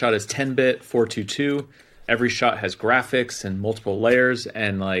 Every shot is 10-bit, 422. Every shot has graphics and multiple layers,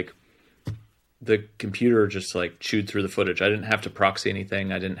 and, like, the computer just, like, chewed through the footage. I didn't have to proxy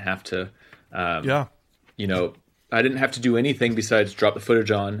anything. I didn't have to, I didn't have to do anything besides drop the footage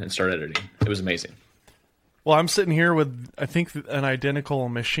on and start editing. It was amazing. Well, I'm sitting here with, I think, an identical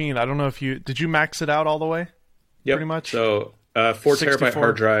machine. I don't know if did you max it out all the way? Yep. Pretty much. So 4 terabyte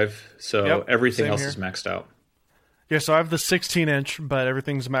hard drive. So everything else is maxed out. Yeah. So I have the 16-inch, but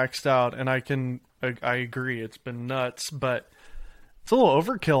everything's maxed out, and I agree. It's been nuts, but it's a little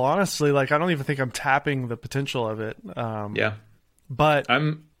overkill, honestly. Like, I don't even think I'm tapping the potential of it. But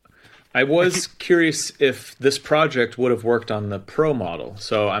I was curious if this project would have worked on the Pro model.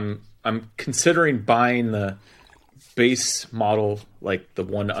 So I'm considering buying the base model, like the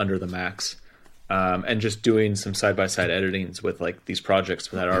one under the Max, and just doing some side-by-side editings with like these projects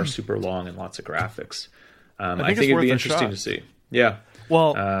that are super long and lots of graphics. I think it'd be interesting to see. Yeah.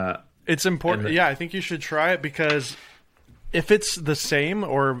 Well, it's important. I think you should try it because if it's the same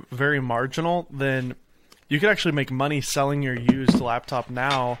or very marginal, then you could actually make money selling your used laptop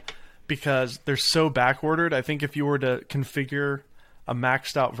now because they're so back-ordered. I think if you were to configure a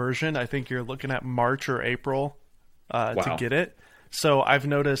maxed out version, I think you're looking at March or April to get it. So I've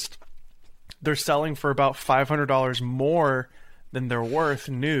noticed they're selling for about $500 more than they're worth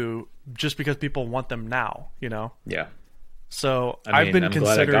new, just because people want them now. Yeah. So I'm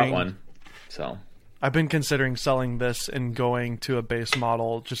glad I got one. So I've been considering selling this and going to a base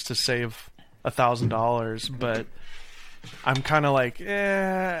model just to save $1,000, but I'm kind of like,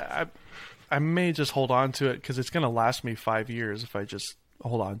 I may just hold on to it because it's going to last me 5 years if I just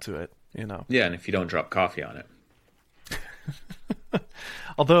hold on to it, Yeah, and if you don't drop coffee on it.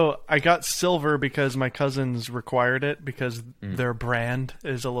 Although I got silver because my cousins required it because their brand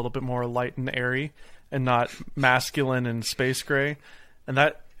is a little bit more light and airy and not masculine and space gray. And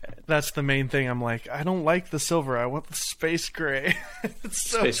that's the main thing. I'm like, I don't like the silver. I want the space gray. It's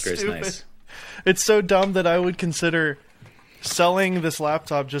so space gray's stupid. Nice. It's so dumb that I would consider selling this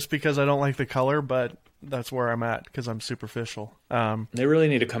laptop just because I don't like the color, but that's where I'm at because I'm superficial. They really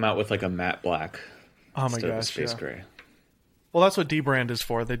need to come out with like a matte black. Oh my gosh, space gray. Well, that's what dbrand is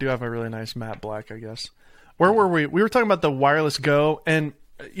for. They do have a really nice matte black, I guess. Where were we? We were talking about the Wireless Go, and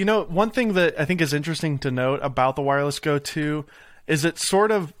one thing that I think is interesting to note about the Wireless Go 2 is it's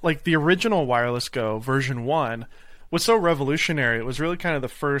sort of like the original Wireless Go version 1 was so revolutionary. It was really kind of the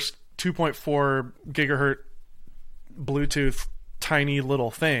first 2.4 gigahertz Bluetooth tiny little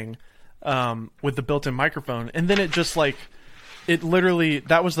thing with the built-in microphone, and then it just like it literally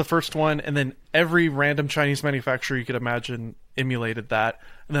that was the first one, and then every random Chinese manufacturer you could imagine emulated that,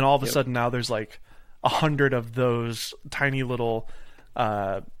 and then all of a sudden now there's like 100 of those tiny little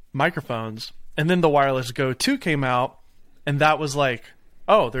microphones, And then the Wireless Go 2 came out, and that was like,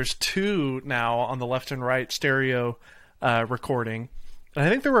 oh, there's two now on the left and right stereo recording. And I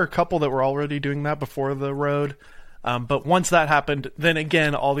think there were a couple that were already doing that before the Rode. But once that happened, then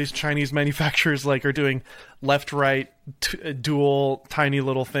again, all these Chinese manufacturers like are doing left-right dual tiny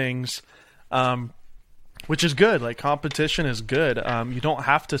little things, which is good. Like, competition is good. You don't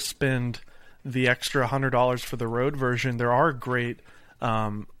have to spend the extra $100 for the Rode version. There are great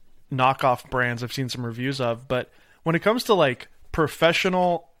knockoff brands I've seen some reviews of, but when it comes to like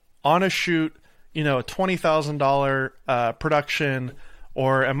professional on a shoot, you know, a $20,000 production,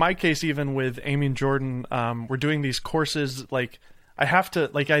 or in my case, even with Amy and Jordan, we're doing these courses. Like,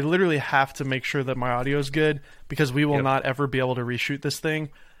 I literally have to make sure that my audio is good, because we will not ever be able to reshoot this thing.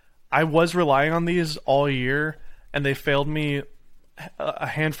 I was relying on these all year, and they failed me a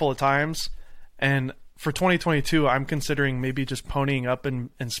handful of times. And for 2022, I'm considering maybe just ponying up and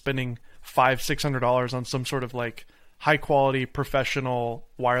spending $500-$600 on some sort of like high quality professional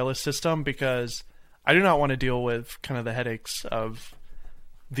wireless system, because I do not want to deal with kind of the headaches of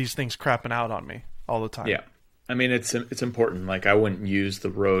these things crapping out on me all the time. Yeah. I mean, it's important. Like, I wouldn't use the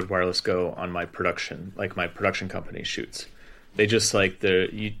Rode Wireless Go on my production company shoots. They just like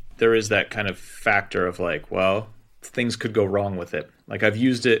there is that kind of factor of like, well, things could go wrong with it. Like, I've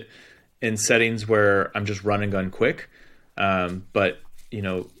used it in settings where I'm just run and gun quick. But you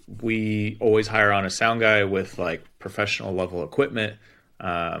know, we always hire on a sound guy with like professional level equipment,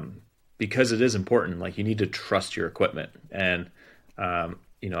 because it is important. Like, you need to trust your equipment. And,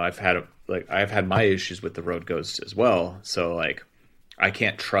 you know, I've had my issues with the Rode Go's as well. So like, I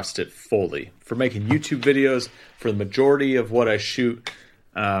can't trust it fully for making YouTube videos. For the majority of what I shoot,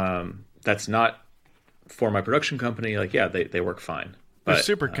 that's not for my production company. Like, yeah, they work fine. They're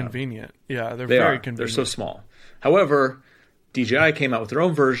super convenient. Yeah, they're very convenient. They're so small. However, DJI came out with their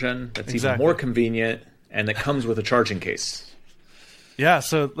own version that's even more convenient, and that comes with a charging case. Yeah,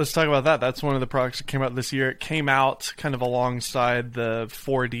 so let's talk about that. That's one of the products that came out this year. It came out kind of alongside the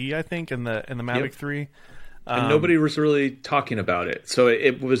 4D, I think, and the Mavic 3. And nobody was really talking about it. So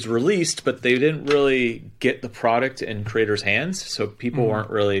it was released, but they didn't really get the product in creators' hands, so people weren't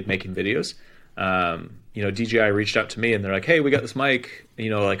really making videos. You know, DJI reached out to me, and they're like, hey, we got this mic, you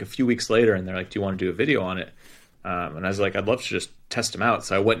know, like a few weeks later, and they're like, do you want to do a video on it? And I was like, I'd love to just test them out.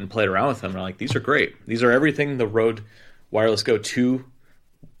 So I went and played around with them, and I'm like, these are great. These are everything the Rode Wireless Go 2,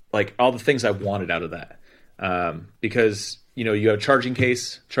 like all the things I wanted out of that. Because, you know, you have a charging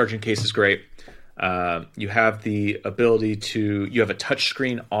case. Charging case is great. You have the ability you have a touch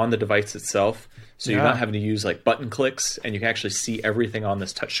screen on the device itself. So you're not having to use like button clicks, and you can actually see everything on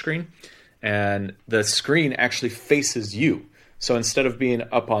this touch screen. And the screen actually faces you. So instead of being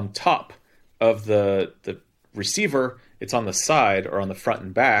up on top of the receiver, it's on the side or on the front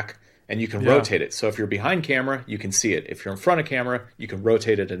and back, and you can rotate it. So if you're behind camera, you can see it. If you're in front of camera, you can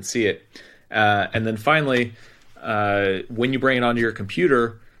rotate it and see it. And then finally, when you bring it onto your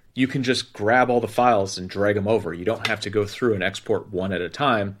computer, you can just grab all the files and drag them over. You don't have to go through and export one at a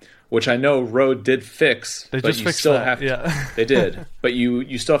time, which I know Rode did fix. They just fixed that. They did. But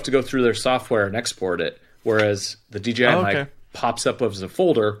you still have to go through their software and export it, whereas the DJI mic pops up as a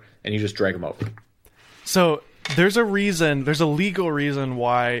folder, and you just drag them over. So there's a legal reason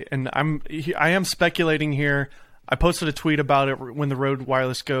why, and I am speculating here. I posted a tweet about it when the Rode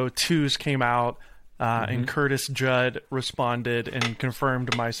Wireless Go 2s came out, and Curtis Judd responded and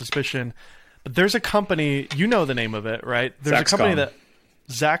confirmed my suspicion. But there's a company, you know the name of it, right? There's a company that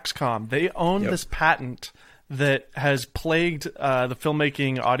Zaxcom. They own this patent that has plagued the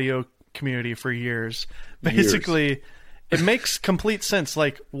filmmaking audio community for years. Basically, it makes complete sense.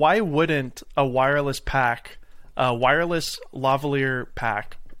 Like, why wouldn't a wireless pack, a wireless lavalier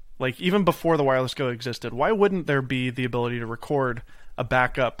pack, like even before the Wireless Go existed, why wouldn't there be the ability to record a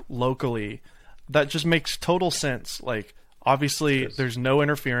backup locally? That just makes total sense. Like, obviously, there's no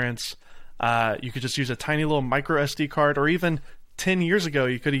interference. You could just use a tiny little micro SD card, or even 10 years ago,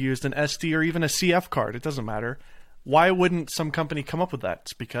 you could have used an SD or even a CF card. It doesn't matter. Why wouldn't some company come up with that?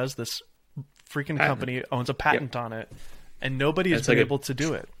 It's because this freaking company owns a patent on it, and nobody has been able to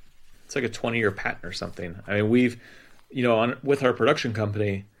do it. It's like a 20-year patent or something. I mean, we've, you know, with our production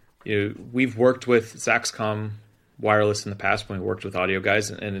company, you know, we've worked with Zaxcom Wireless in the past when we worked with audio guys,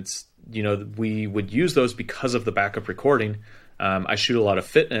 and it's, you know, we would use those because of the backup recording. I shoot a lot of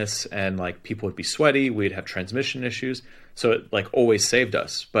fitness, and like people would be sweaty. We'd have transmission issues. So it like always saved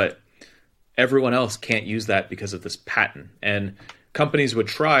us, but everyone else can't use that because of this patent. And companies would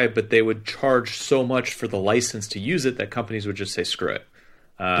try, but they would charge so much for the license to use it that companies would just say, screw it.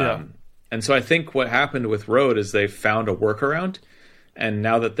 And so I think what happened with Rode is they found a workaround, And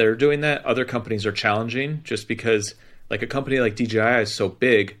now that they're doing that, other companies are challenging, just because like a company like DJI is so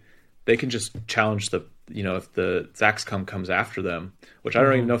big, they can just challenge the, if the Zaxcom comes after them, which I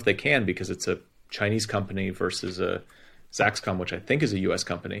don't even know if they can, because it's a Chinese company versus a Zaxcom, which I think is a US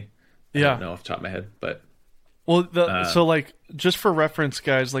company. I don't know off the top of my head, but well, so like just for reference,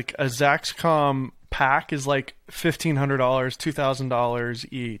 guys, like a Zaxcom pack is like $1,500,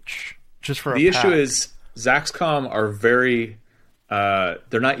 $2,000 each, just for the a pack. issue is Zaxcom are very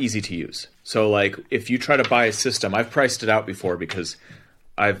they're not easy to use. So like if you try to buy a system, I've priced it out before because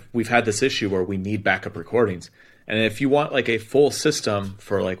we've had this issue where we need backup recordings. And if you want like a full system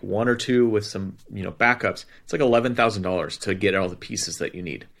for like one or two with some, backups, it's like $11,000 to get all the pieces that you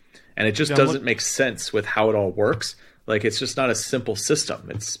need. And it just doesn't make sense with how it all works. Like it's just not a simple system.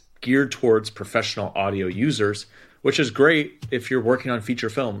 It's geared towards professional audio users, which is great if you're working on feature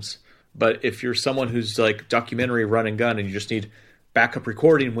films. But if you're someone who's like documentary run and gun and you just need backup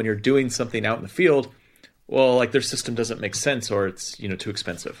recording when you're doing something out in the field, well, like their system doesn't make sense, or it's, too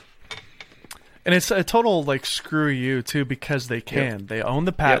expensive. And it's a total like screw you too, because they can. Yep. They own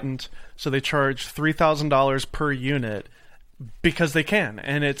the patent, so they charge $3,000 per unit because they can.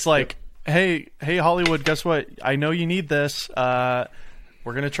 And it's like, hey Hollywood, guess what? I know you need this. We're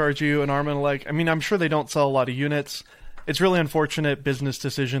going to charge you an arm and a leg. I mean, I'm sure they don't sell a lot of units. It's really unfortunate business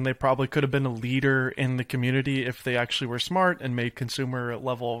decision. They probably could have been a leader in the community if they actually were smart and made consumer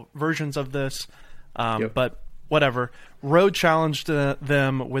level versions of this. But whatever. Rode challenged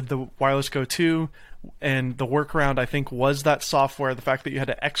them with the Wireless Go 2, and the workaround, I think, was that software. The fact that you had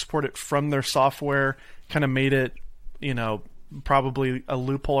to export it from their software kind of made it, probably a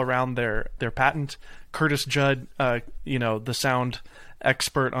loophole around their patent. Curtis Judd, the sound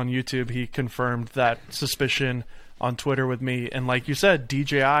expert on YouTube, he confirmed that suspicion on Twitter with me. And like you said,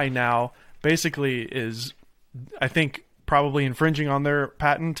 DJI now basically is, I think, probably infringing on their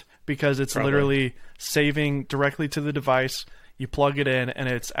patent, because it's literally saving directly to the device. You plug it in and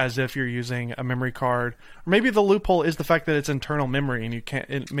it's as if you're using a memory card. Or maybe the loophole is the fact that it's internal memory and you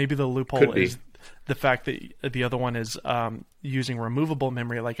can't, maybe the loophole is the fact that the other one is using removable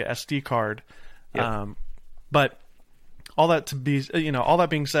memory like a SD card. But all that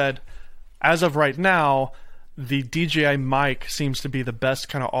being said, as of right now, the DJI mic seems to be the best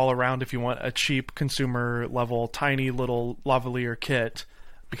kind of all around if you want a cheap consumer level, tiny little lavalier kit,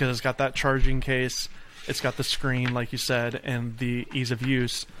 because it's got that charging case, it's got the screen, like you said, and the ease of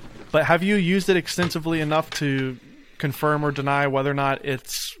use. But have you used it extensively enough to confirm or deny whether or not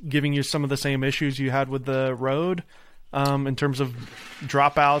it's giving you some of the same issues you had with the Rode in terms of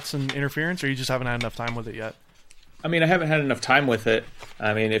dropouts and interference, or you just haven't had enough time with it yet? I mean, I haven't had enough time with it.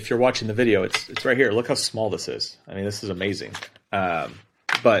 I mean, if you're watching the video, it's right here. Look how small this is. I mean, this is amazing.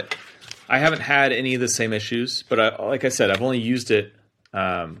 But I haven't had any of the same issues. But like I said, I've only used it,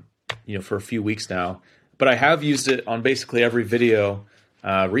 for a few weeks now. But I have used it on basically every video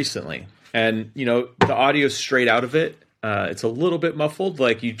recently. And, the audio straight out of it, it's a little bit muffled.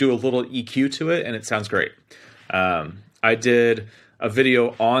 Like you do a little EQ to it, and it sounds great. I did a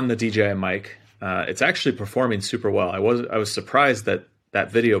video on the DJI mic. It's actually performing super well. I was surprised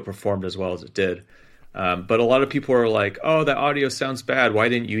that video performed as well as it did. But a lot of people are like, "Oh, that audio sounds bad. Why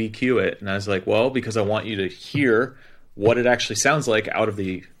didn't you EQ it?" And I was like, "Well, because I want you to hear what it actually sounds like out of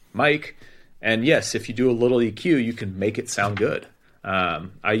the mic. And yes, if you do a little EQ, you can make it sound good."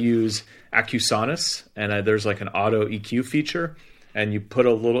 I use Acusonus, and there's like an auto EQ feature, and you put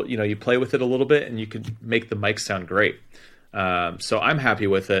a little, you play with it a little bit, and you can make the mic sound great. So I'm happy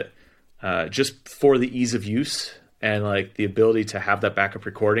with it. Just for the ease of use and like the ability to have that backup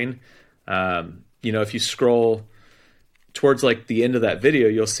recording. If you scroll towards like the end of that video,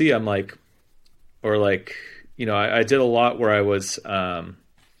 you'll see I'm like, I did a lot where I was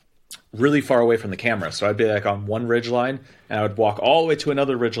really far away from the camera. So I'd be like on one ridgeline and I would walk all the way to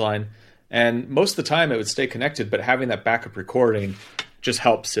another ridgeline. And most of the time it would stay connected, but having that backup recording just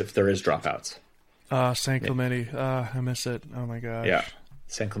helps if there is dropouts. San Clemente. I miss it. Oh my gosh. Yeah.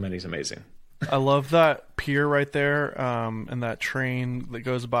 San Clemente is amazing. I love that pier right there, and that train that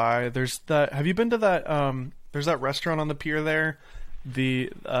goes by. There's that. Have you been to that? There's that restaurant on the pier there,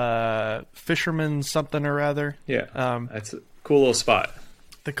 the Fisherman something or other. Yeah, that's a cool little spot.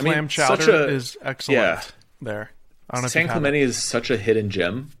 The clam chowder is excellent there. I don't know San Clemente is such a hidden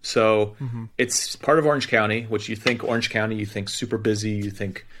gem. So it's part of Orange County, which you think Orange County, you think super busy, you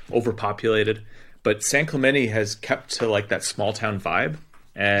think overpopulated, but San Clemente has kept to like that small town vibe.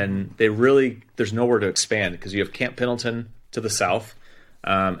 And there's nowhere to expand because you have Camp Pendleton to the south,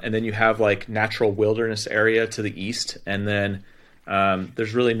 and then you have like natural wilderness area to the east, and then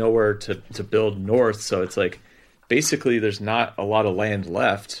there's really nowhere to build north. So it's like basically there's not a lot of land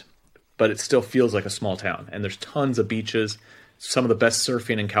left, but it still feels like a small town. And there's tons of beaches, some of the best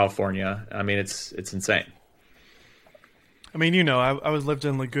surfing in California. I mean, it's insane. I mean, you know, I was lived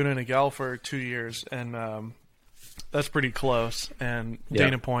in Laguna Niguel for 2 years, and that's pretty close. And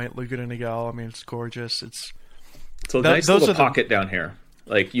Dana Point, Laguna Niguel, I mean, it's gorgeous. It's a nice little pocket down here.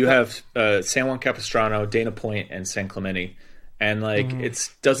 Like you have San Juan Capistrano, Dana Point, and San Clemente, and like it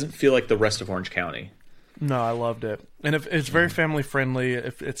doesn't feel like the rest of Orange County. No, I loved it, and if it's very family friendly.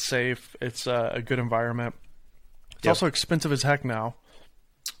 If it's safe, it's a good environment. It's also expensive as heck now.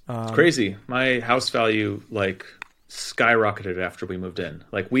 It's crazy. My house value like skyrocketed after we moved in.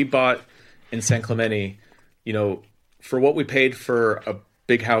 Like we bought in San Clemente, you know, for what we paid for a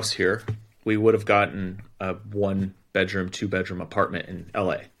big house here, we would have gotten a 1-bedroom, 2-bedroom apartment in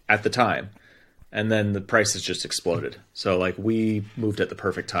LA at the time. And then the prices just exploded. So like we moved at the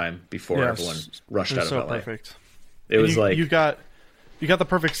perfect time before everyone rushed out of LA. Perfect. It was like you got the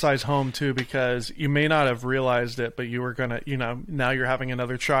perfect size home too, because you may not have realized it, but you were gonna, you know, now you're having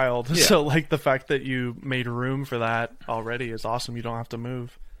another child. Yeah. So like the fact that you made room for that already is awesome. You don't have to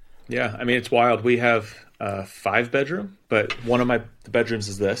move. Yeah, I mean it's wild. We have a 5-bedroom, but one of the bedrooms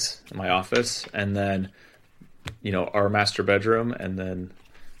is this, my office, and then you know our master bedroom, and then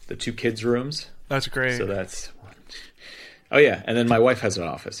the 2 kids' rooms. That's great. So that's oh yeah, and then my wife has an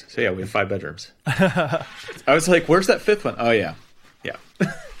office. So yeah, we have 5 bedrooms. I was like, "Where's that 5th one?" Oh yeah.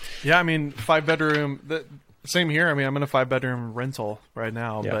 Yeah, I mean 5-bedroom. Same here. I mean, I'm in a 5-bedroom rental right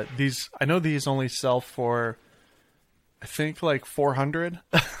now, but I know these only sell for, I think like 400.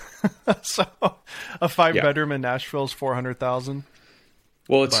 So a 5-bedroom in Nashville is 400,000.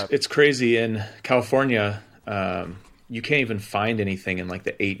 Well, it's crazy in California. You can't even find anything in like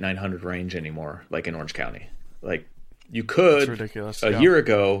the 800-900 range anymore, like in Orange County. Like you could ridiculous. a year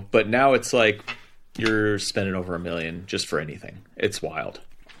ago, but now it's like you're spending over $1 million just for anything. It's wild.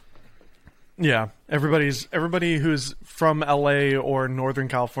 Yeah, everybody who's from LA or Northern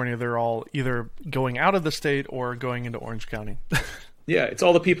California, they're all either going out of the state or going into Orange County. Yeah, it's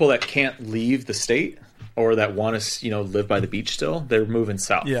all the people that can't leave the state or that want to, you know, live by the beach still. They're moving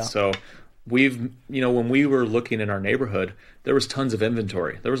south. Yeah. So when we were looking in our neighborhood, there was tons of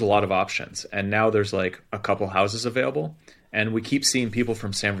inventory. There was a lot of options. And now there's like a couple houses available. And we keep seeing people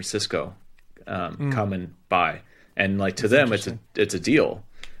from San Francisco come and buy. And like to them, it's a deal.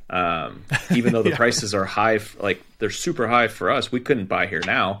 Even though the prices are high, like they're super high for us. We couldn't buy here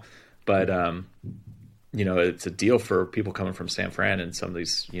now. But, you know, it's a deal for people coming from San Fran and some of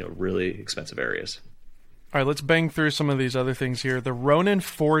these, you know, really expensive areas. All right, let's bang through some of these other things here. The Ronin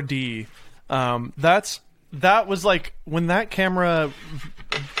 4D. That was like when that camera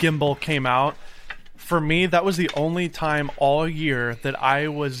gimbal came out, for me, that was the only time all year that I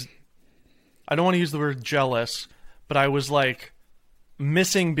don't want to use the word jealous, but I was like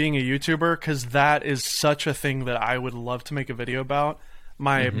missing being a YouTuber, because that is such a thing that I would love to make a video about.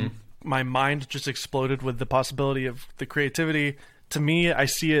 My mind just exploded with the possibility of the creativity. To me, I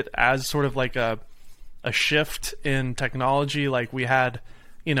see it as sort of like a shift in technology. Like we had,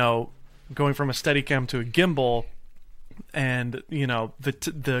 you know, going from a Steadicam to a gimbal, and you know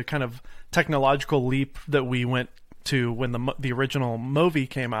the kind of technological leap that we went to when the original Movi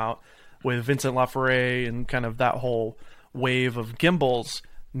came out with Vincent Laforet and kind of that whole wave of gimbals.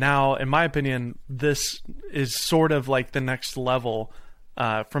 Now, in my opinion, this is sort of like the next level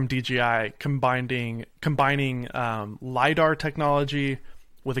from DJI, combining LiDAR technology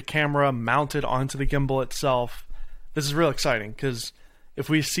with a camera mounted onto the gimbal itself. This is real exciting, because if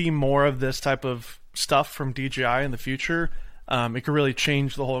we see more of this type of stuff from DJI in the future, it could really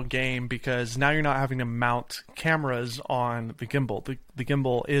change the whole game, because now you're not having to mount cameras on the gimbal. The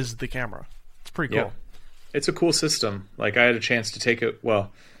gimbal is the camera. It's pretty cool. Yeah. It's a cool system. Like I had a chance to take it.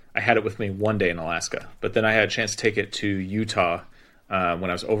 Well, I had it with me one day in Alaska, but then I had a chance to take it to Utah when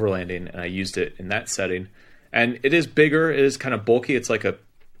I was overlanding, and I used it in that setting. And it is bigger. It is kind of bulky. It's like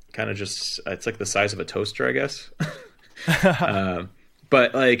it's like the size of a toaster, I guess.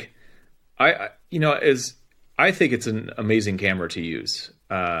 But like, I think it's an amazing camera to use.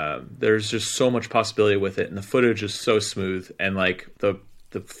 There's just so much possibility with it, and the footage is so smooth. And like the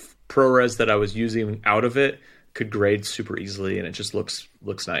ProRes that I was using out of it could grade super easily, and it just looks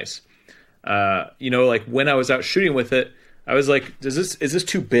nice. Like when I was out shooting with it, I was like, is this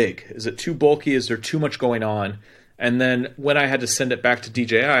too big? Is it too bulky? Is there too much going on? And then when I had to send it back to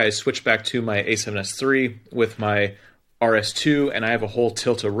DJI, I switched back to my A7S III with my RS2, and I have a whole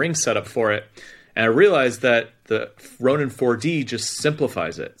Tilta ring setup for it. And I realized that the Ronin 4D just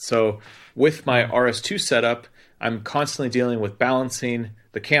simplifies it. So with my RS2 setup, I'm constantly dealing with balancing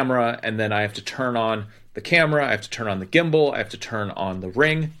the camera, and then I have to turn on the camera, I have to turn on the gimbal, I have to turn on the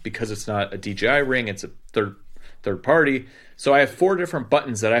ring because it's not a DJI ring, it's a third party. So I have 4 different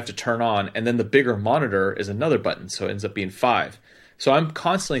buttons that I have to turn on, and then the bigger monitor is another button, so it ends up being 5. So I'm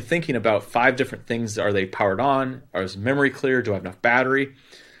constantly thinking about 5 different things. Are they powered on? Is memory clear? Do I have enough battery?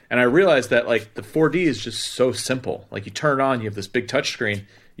 And I realized that like the 4D is just so simple. Like you turn it on, you have this big touch screen.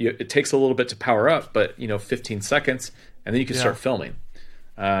 It takes a little bit to power up, but 15 seconds, and then you can start filming.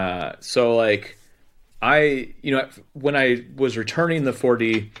 So like when I was returning the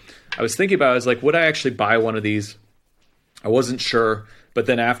 4D, I was thinking about, I was like, would I actually buy one of these? I wasn't sure. But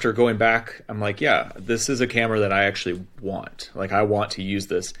then after going back, I'm like, yeah, this is a camera that I actually want. Like I want to use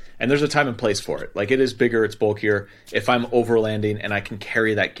this. And there's a time and place for it. Like it is bigger, it's bulkier. If I'm overlanding and I can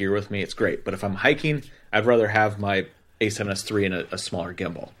carry that gear with me, it's great. But if I'm hiking, I'd rather have my A7S III and a smaller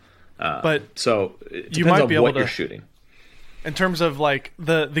gimbal. So it depends on what you're shooting. In terms of like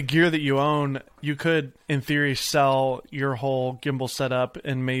the gear that you own, you could in theory sell your whole gimbal setup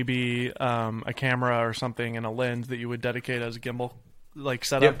and maybe a camera or something and a lens that you would dedicate as a gimbal like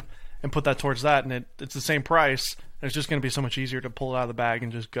setup and put that towards that, and it's the same price, and it's just going to be so much easier to pull it out of the bag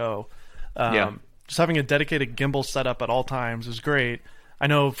and just go. Just having a dedicated gimbal setup at all times is great. I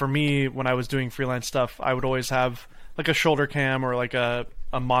know for me, when I was doing freelance stuff, I would always have like a shoulder cam or like a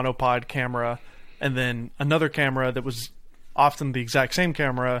monopod camera, and then another camera that was often the exact same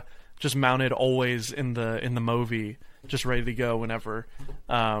camera, just mounted always in the Movi, just ready to go whenever,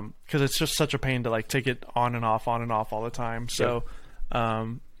 because it's just such a pain to like take it on and off all the time. So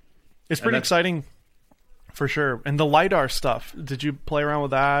it's pretty exciting for sure. And the LiDAR stuff, did you play around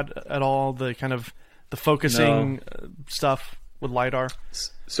with that at all? The kind of the focusing stuff with LiDAR?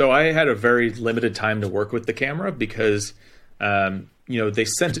 So I had a very limited time to work with the camera because they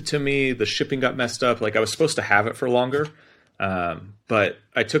sent it to me, the shipping got messed up. Like I was supposed to have it for longer. But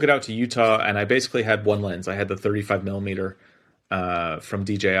I took it out to Utah and I basically had one lens. I had the 35 millimeter from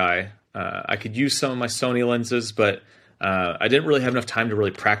DJI. I could use some of my Sony lenses, but I didn't really have enough time to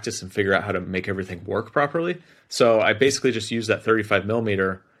really practice and figure out how to make everything work properly. So I basically just used that 35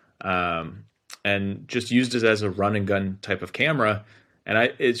 millimeter and just used it as a run and gun type of camera.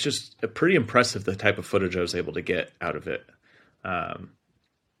 And it's just pretty impressive the type of footage I was able to get out of it.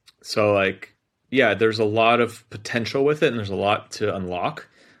 Yeah, there's a lot of potential with it and there's a lot to unlock.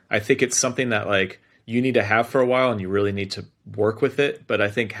 I think it's something that like you need to have for a while and you really need to work with it. But I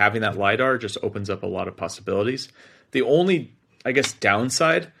think having that LiDAR just opens up a lot of possibilities. The only, I guess,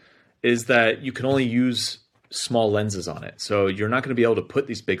 downside is that you can only use small lenses on it. So you're not going to be able to put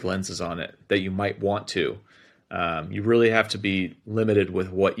these big lenses on it that you might want to. You really have to be limited with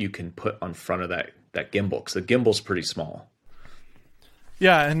what you can put on front of that gimbal, because the gimbal's pretty small.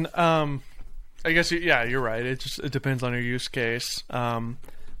 Yeah, and I guess you're right. It depends on your use case.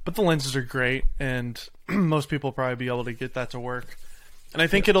 But the lenses are great, and most people will probably be able to get that to work. And I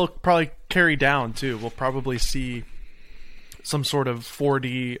think it'll probably carry down too. We'll probably see some sort of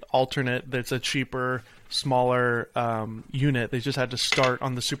 4D alternate that's a cheaper, smaller unit. They just had to start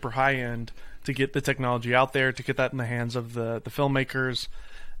on the super high end to get the technology out there, to get that in the hands of the filmmakers,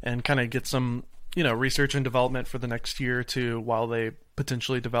 and kind of get some research and development for the next year or two while they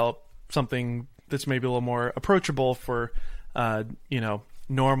potentially develop something that's maybe a little more approachable for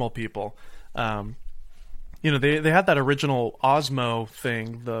normal people. They had that original Osmo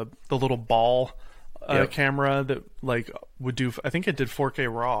thing, the little ball camera that like would do, I think it did 4K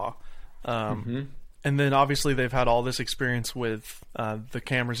RAW. And then obviously they've had all this experience with the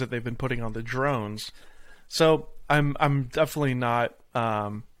cameras that they've been putting on the drones. So I'm definitely not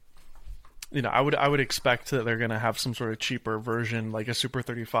I would expect that they're going to have some sort of cheaper version, like a Super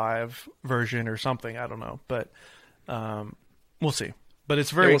 35 version or something. I don't know, but we'll see. But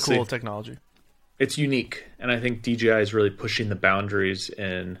it's very cool technology. It's unique, and I think DJI is really pushing the boundaries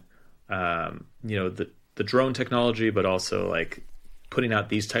in the drone technology, but also like putting out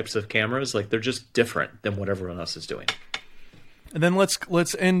these types of cameras. Like they're just different than what everyone else is doing. And then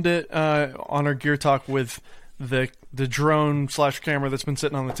let's end it on our gear talk with the drone / camera that's been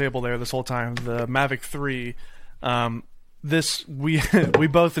sitting on the table there this whole time, the Mavic 3. This we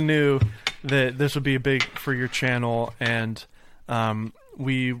both knew that this would be big for your channel, and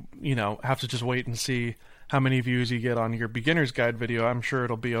we have to just wait and see how many views you get on your beginner's guide video. I'm sure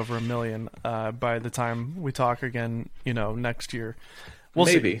it'll be over 1 million by the time we talk again, next year. We'll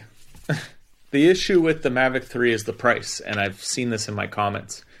Maybe. See. The issue with the Mavic 3 is the price, and I've seen this in my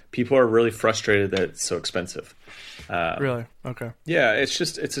comments. People are really frustrated that it's so expensive. Really? Okay. Yeah,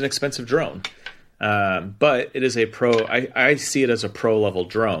 it's an expensive drone. But it is a pro. I see it as a pro level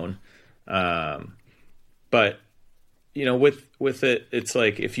drone. But with it, it's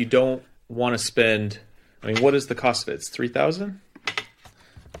like if you don't want to spend I mean, what is the cost of it? It's $3,000.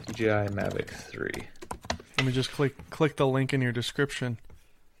 DJI Mavic 3. Let me just click the link in your description.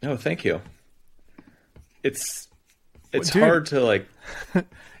 Oh, thank you. It's Dude, hard to like.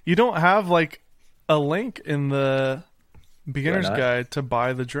 You don't have like a link in the beginner's not? guide to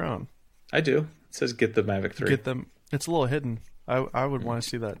buy the drone. I do. It says get the Mavic 3. Get them. It's a little hidden. I would want to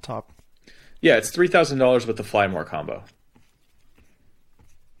see that top. Yeah, it's $3,000 with the Fly More combo.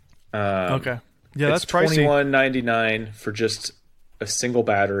 Okay. Yeah, that's it's pricey. $21.99 for just a single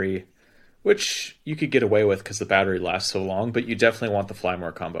battery, which you could get away with because the battery lasts so long. But you definitely want the Fly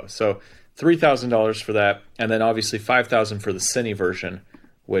More combo. So $3,000 for that, and then obviously $5,000 for the Cine version,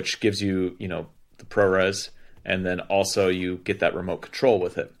 which gives you the ProRes, and then also you get that remote control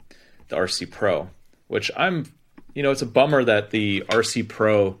with it, the RC Pro. Which it's a bummer that the RC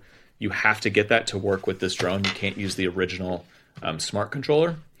Pro, you have to get that to work with this drone. You can't use the original smart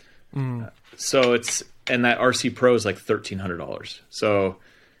controller. So and that RC Pro is like $1,300. So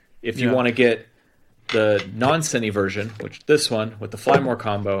if you want to get the non-Cine version, which this one with the Fly More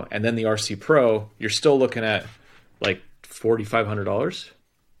combo, and then the RC Pro, you're still looking at like $4,500.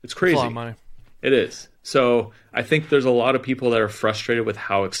 It's crazy. That's a lot of money. It is. So I think there's a lot of people that are frustrated with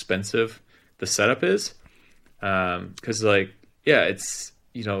how expensive the setup is. Because it's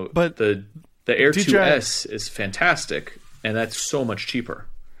but the Air DJI 2S is fantastic, and that's so much cheaper.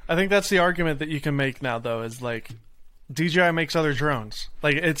 I think that's the argument that you can make now, though, is like DJI makes other drones.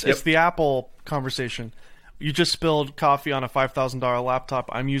 Like it's the Apple conversation. You just spilled coffee on a $5,000 laptop.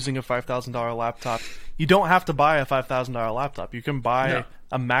 I'm using a $5,000 laptop. You don't have to buy a $5,000 laptop. You can buy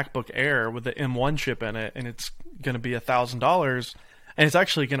a MacBook Air with the M1 chip in it, and it's going to be $1,000, and it's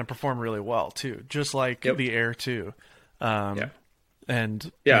actually going to perform really well too, just like the Air 2.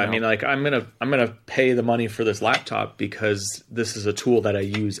 And I mean, like I'm gonna pay the money for this laptop because this is a tool that I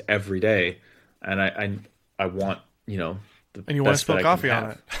use every day, and I want the and you want to spill coffee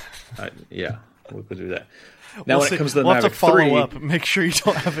on it. We'll do that. Now, when it comes to the we'll Mavic have to follow 3, up, make sure you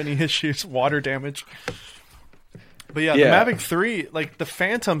don't have any issues, water damage. But the Mavic 3, like the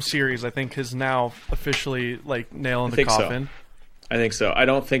Phantom series, I think is now officially like nail in the coffin. I think so. I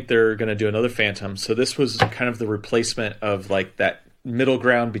don't think they're going to do another Phantom. So this was kind of the replacement of like that middle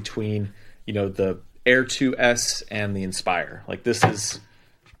ground between, the Air 2S and the Inspire. Like this is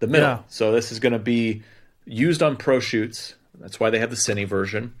the middle. Yeah. So this is going to be used on pro shoots. That's why they have the Cine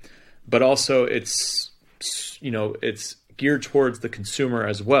version. But also it's geared towards the consumer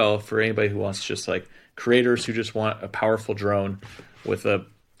as well, for anybody who wants just like creators who just want a powerful drone with a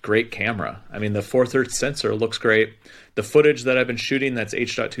great camera. I mean, the 4/3 sensor looks great. The footage that I've been shooting that's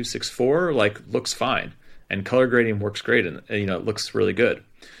H.264 looks fine, and color grading works great, and it looks really good.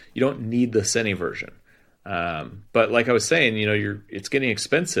 You don't need the Cine version, but like I was saying, it's getting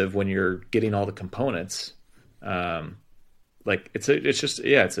expensive when you're getting all the components. It's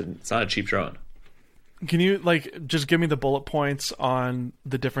not a cheap drone. Can you just give me the bullet points on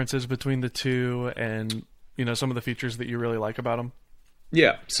the differences between the two, and some of the features that you really like about them?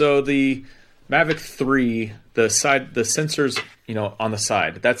 Yeah. So the Mavic 3, the sensors, on the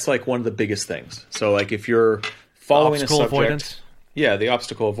side, that's like one of the biggest things. So like if you're following a subject, avoidance? The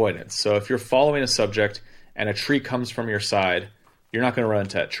obstacle avoidance. So if you're following a subject and a tree comes from your side, you're not going to run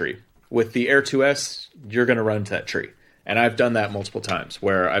into that tree. With the Air 2S, you're going to run into that tree. And I've done that multiple times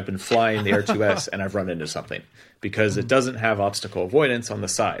where I've been flying the Air 2S and I've run into something because it doesn't have obstacle avoidance on the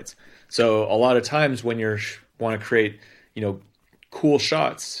sides. So a lot of times when you want to create, cool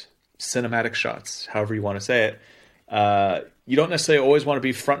shots, cinematic shots, however you want to say it, you don't necessarily always want to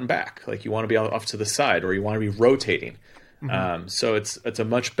be front and back. Like you want to be off to the side, or you want to be rotating. So it's a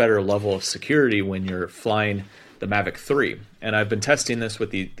much better level of security when you're flying the Mavic 3. And I've been testing this with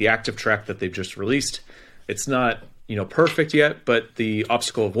the Active Track that they've just released. It's not perfect yet, but the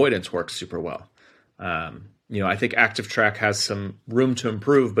obstacle avoidance works super well. I think Active Track has some room to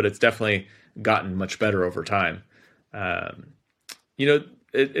improve, but it's definitely gotten much better over time.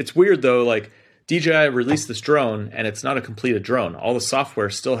 It's weird though, like DJI released this drone and it's not a completed drone. All the software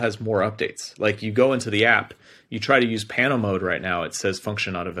still has more updates. Like you go into the app, you try to use pano mode right now, it says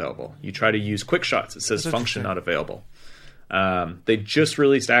function not available. You try to use quick shots, it says function not available. They just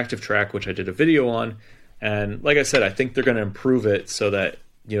released Active Track, which I did a video on. And like I said, I think they're going to improve it so that,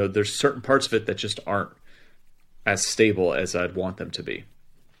 there's certain parts of it that just aren't as stable as I'd want them to be.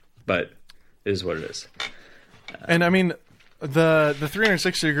 But it is what it is. And I mean, the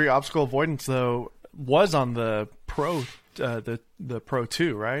 360-degree obstacle avoidance, though, was on the Pro, the Pro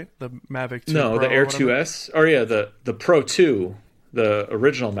 2, right? The Mavic 2 No, Pro the Air 2S. Or the Pro 2, the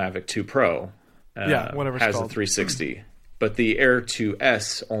original Mavic 2 Pro. Whatever it's has called. a 360. but the Air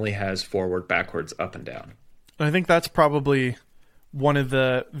 2S only has forward, backwards, up, and down. And I think that's probably one of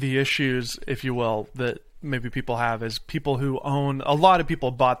the issues, if you will, that maybe people have is people who own. A lot of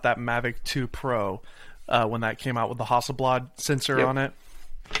people bought that Mavic 2 Pro when that came out with the Hasselblad sensor on it,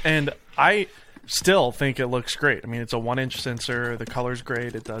 and I still think it looks great. I mean, it's a 1-inch sensor. The color's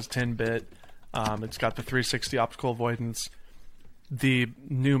great. It does 10-bit. It's got the 360 optical avoidance. The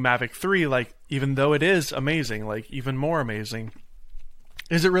new Mavic 3, like, even though it is amazing, like even more amazing,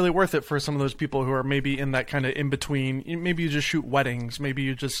 is it really worth it for some of those people who are maybe in that kind of in between? Maybe you just shoot weddings. Maybe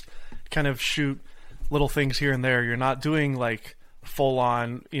you just kind of shoot little things here and there. You're not doing like full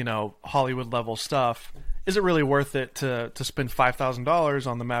on, Hollywood level stuff. Is it really worth it to spend $5,000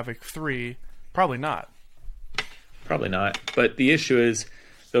 on the Mavic 3? Probably not. Probably not. But the issue is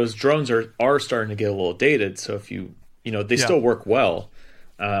those drones are starting to get a little dated. So if they still work well.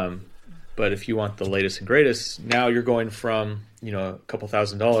 But if you want the latest and greatest, now you're going from, a couple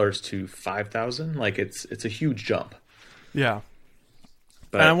 $1,000s to $5,000. Like it's a huge jump. Yeah.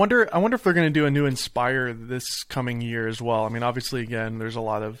 But and I wonder if they're going to do a new Inspire this coming year as well. I mean, obviously, again, there's a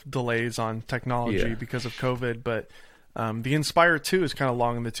lot of delays on technology because of COVID, but the Inspire 2 is kind of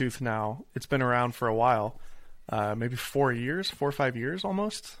long in the tooth now. It's been around for a while, maybe 4 or 5 years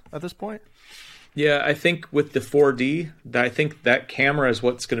almost at this point. Yeah, I think with the 4D, I think that camera is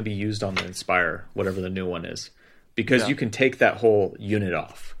what's going to be used on the Inspire, whatever the new one is, because you can take that whole unit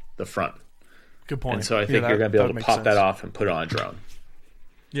off the front. Good point. And so I think you're going to be able to pop that off and put it on a drone.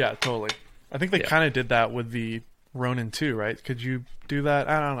 Yeah, totally. I think they kind of did that with the Ronin 2, right? Could you do that?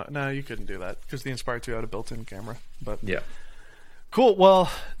 I don't know. No, you couldn't do that because the Inspire 2 had a built-in camera. But yeah, cool. Well,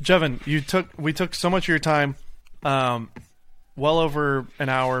 Jevin, we took so much of your time, well over an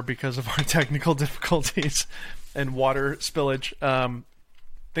hour because of our technical difficulties and water spillage.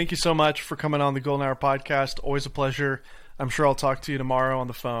 Thank you so much for coming on the Golden Hour podcast. Always a pleasure. I'm sure I'll talk to you tomorrow on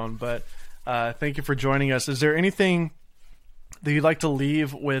the phone. But thank you for joining us. Is there anything that you'd like to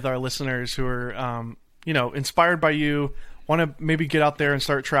leave with our listeners who are, inspired by you, want to maybe get out there and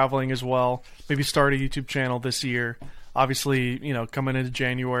start traveling as well, maybe start a YouTube channel this year? Obviously, coming into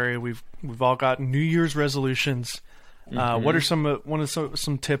January, we've all got New Year's resolutions. What are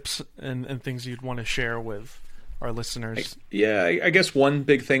some tips and things you'd want to share with our listeners? I guess one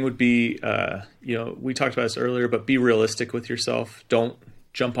big thing would be, we talked about this earlier, but be realistic with yourself. Don't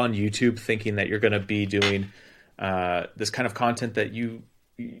jump on YouTube thinking that you're going to be doing this kind of content that you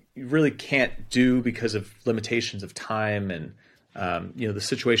really can't do because of limitations of time and the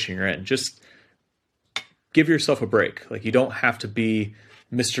situation you're in. Just give yourself a break. Like, you don't have to be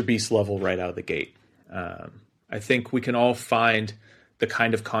Mr. Beast level right out of the gate. I think we can all find the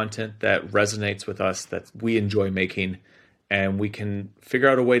kind of content that resonates with us, that we enjoy making, and we can figure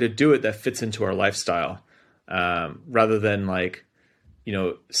out a way to do it that fits into our lifestyle, rather than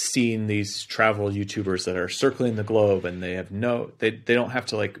seeing these travel YouTubers that are circling the globe and they have they don't have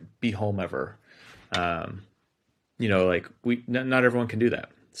to be home ever. Not everyone can do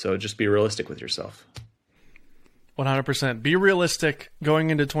that. So just be realistic with yourself. 100%. Be realistic going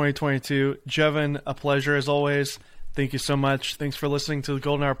into 2022. Jevin, a pleasure as always. Thank you so much. Thanks for listening to the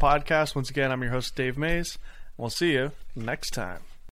Golden Hour podcast. Once again, I'm your host, Dave Mays. We'll see you next time.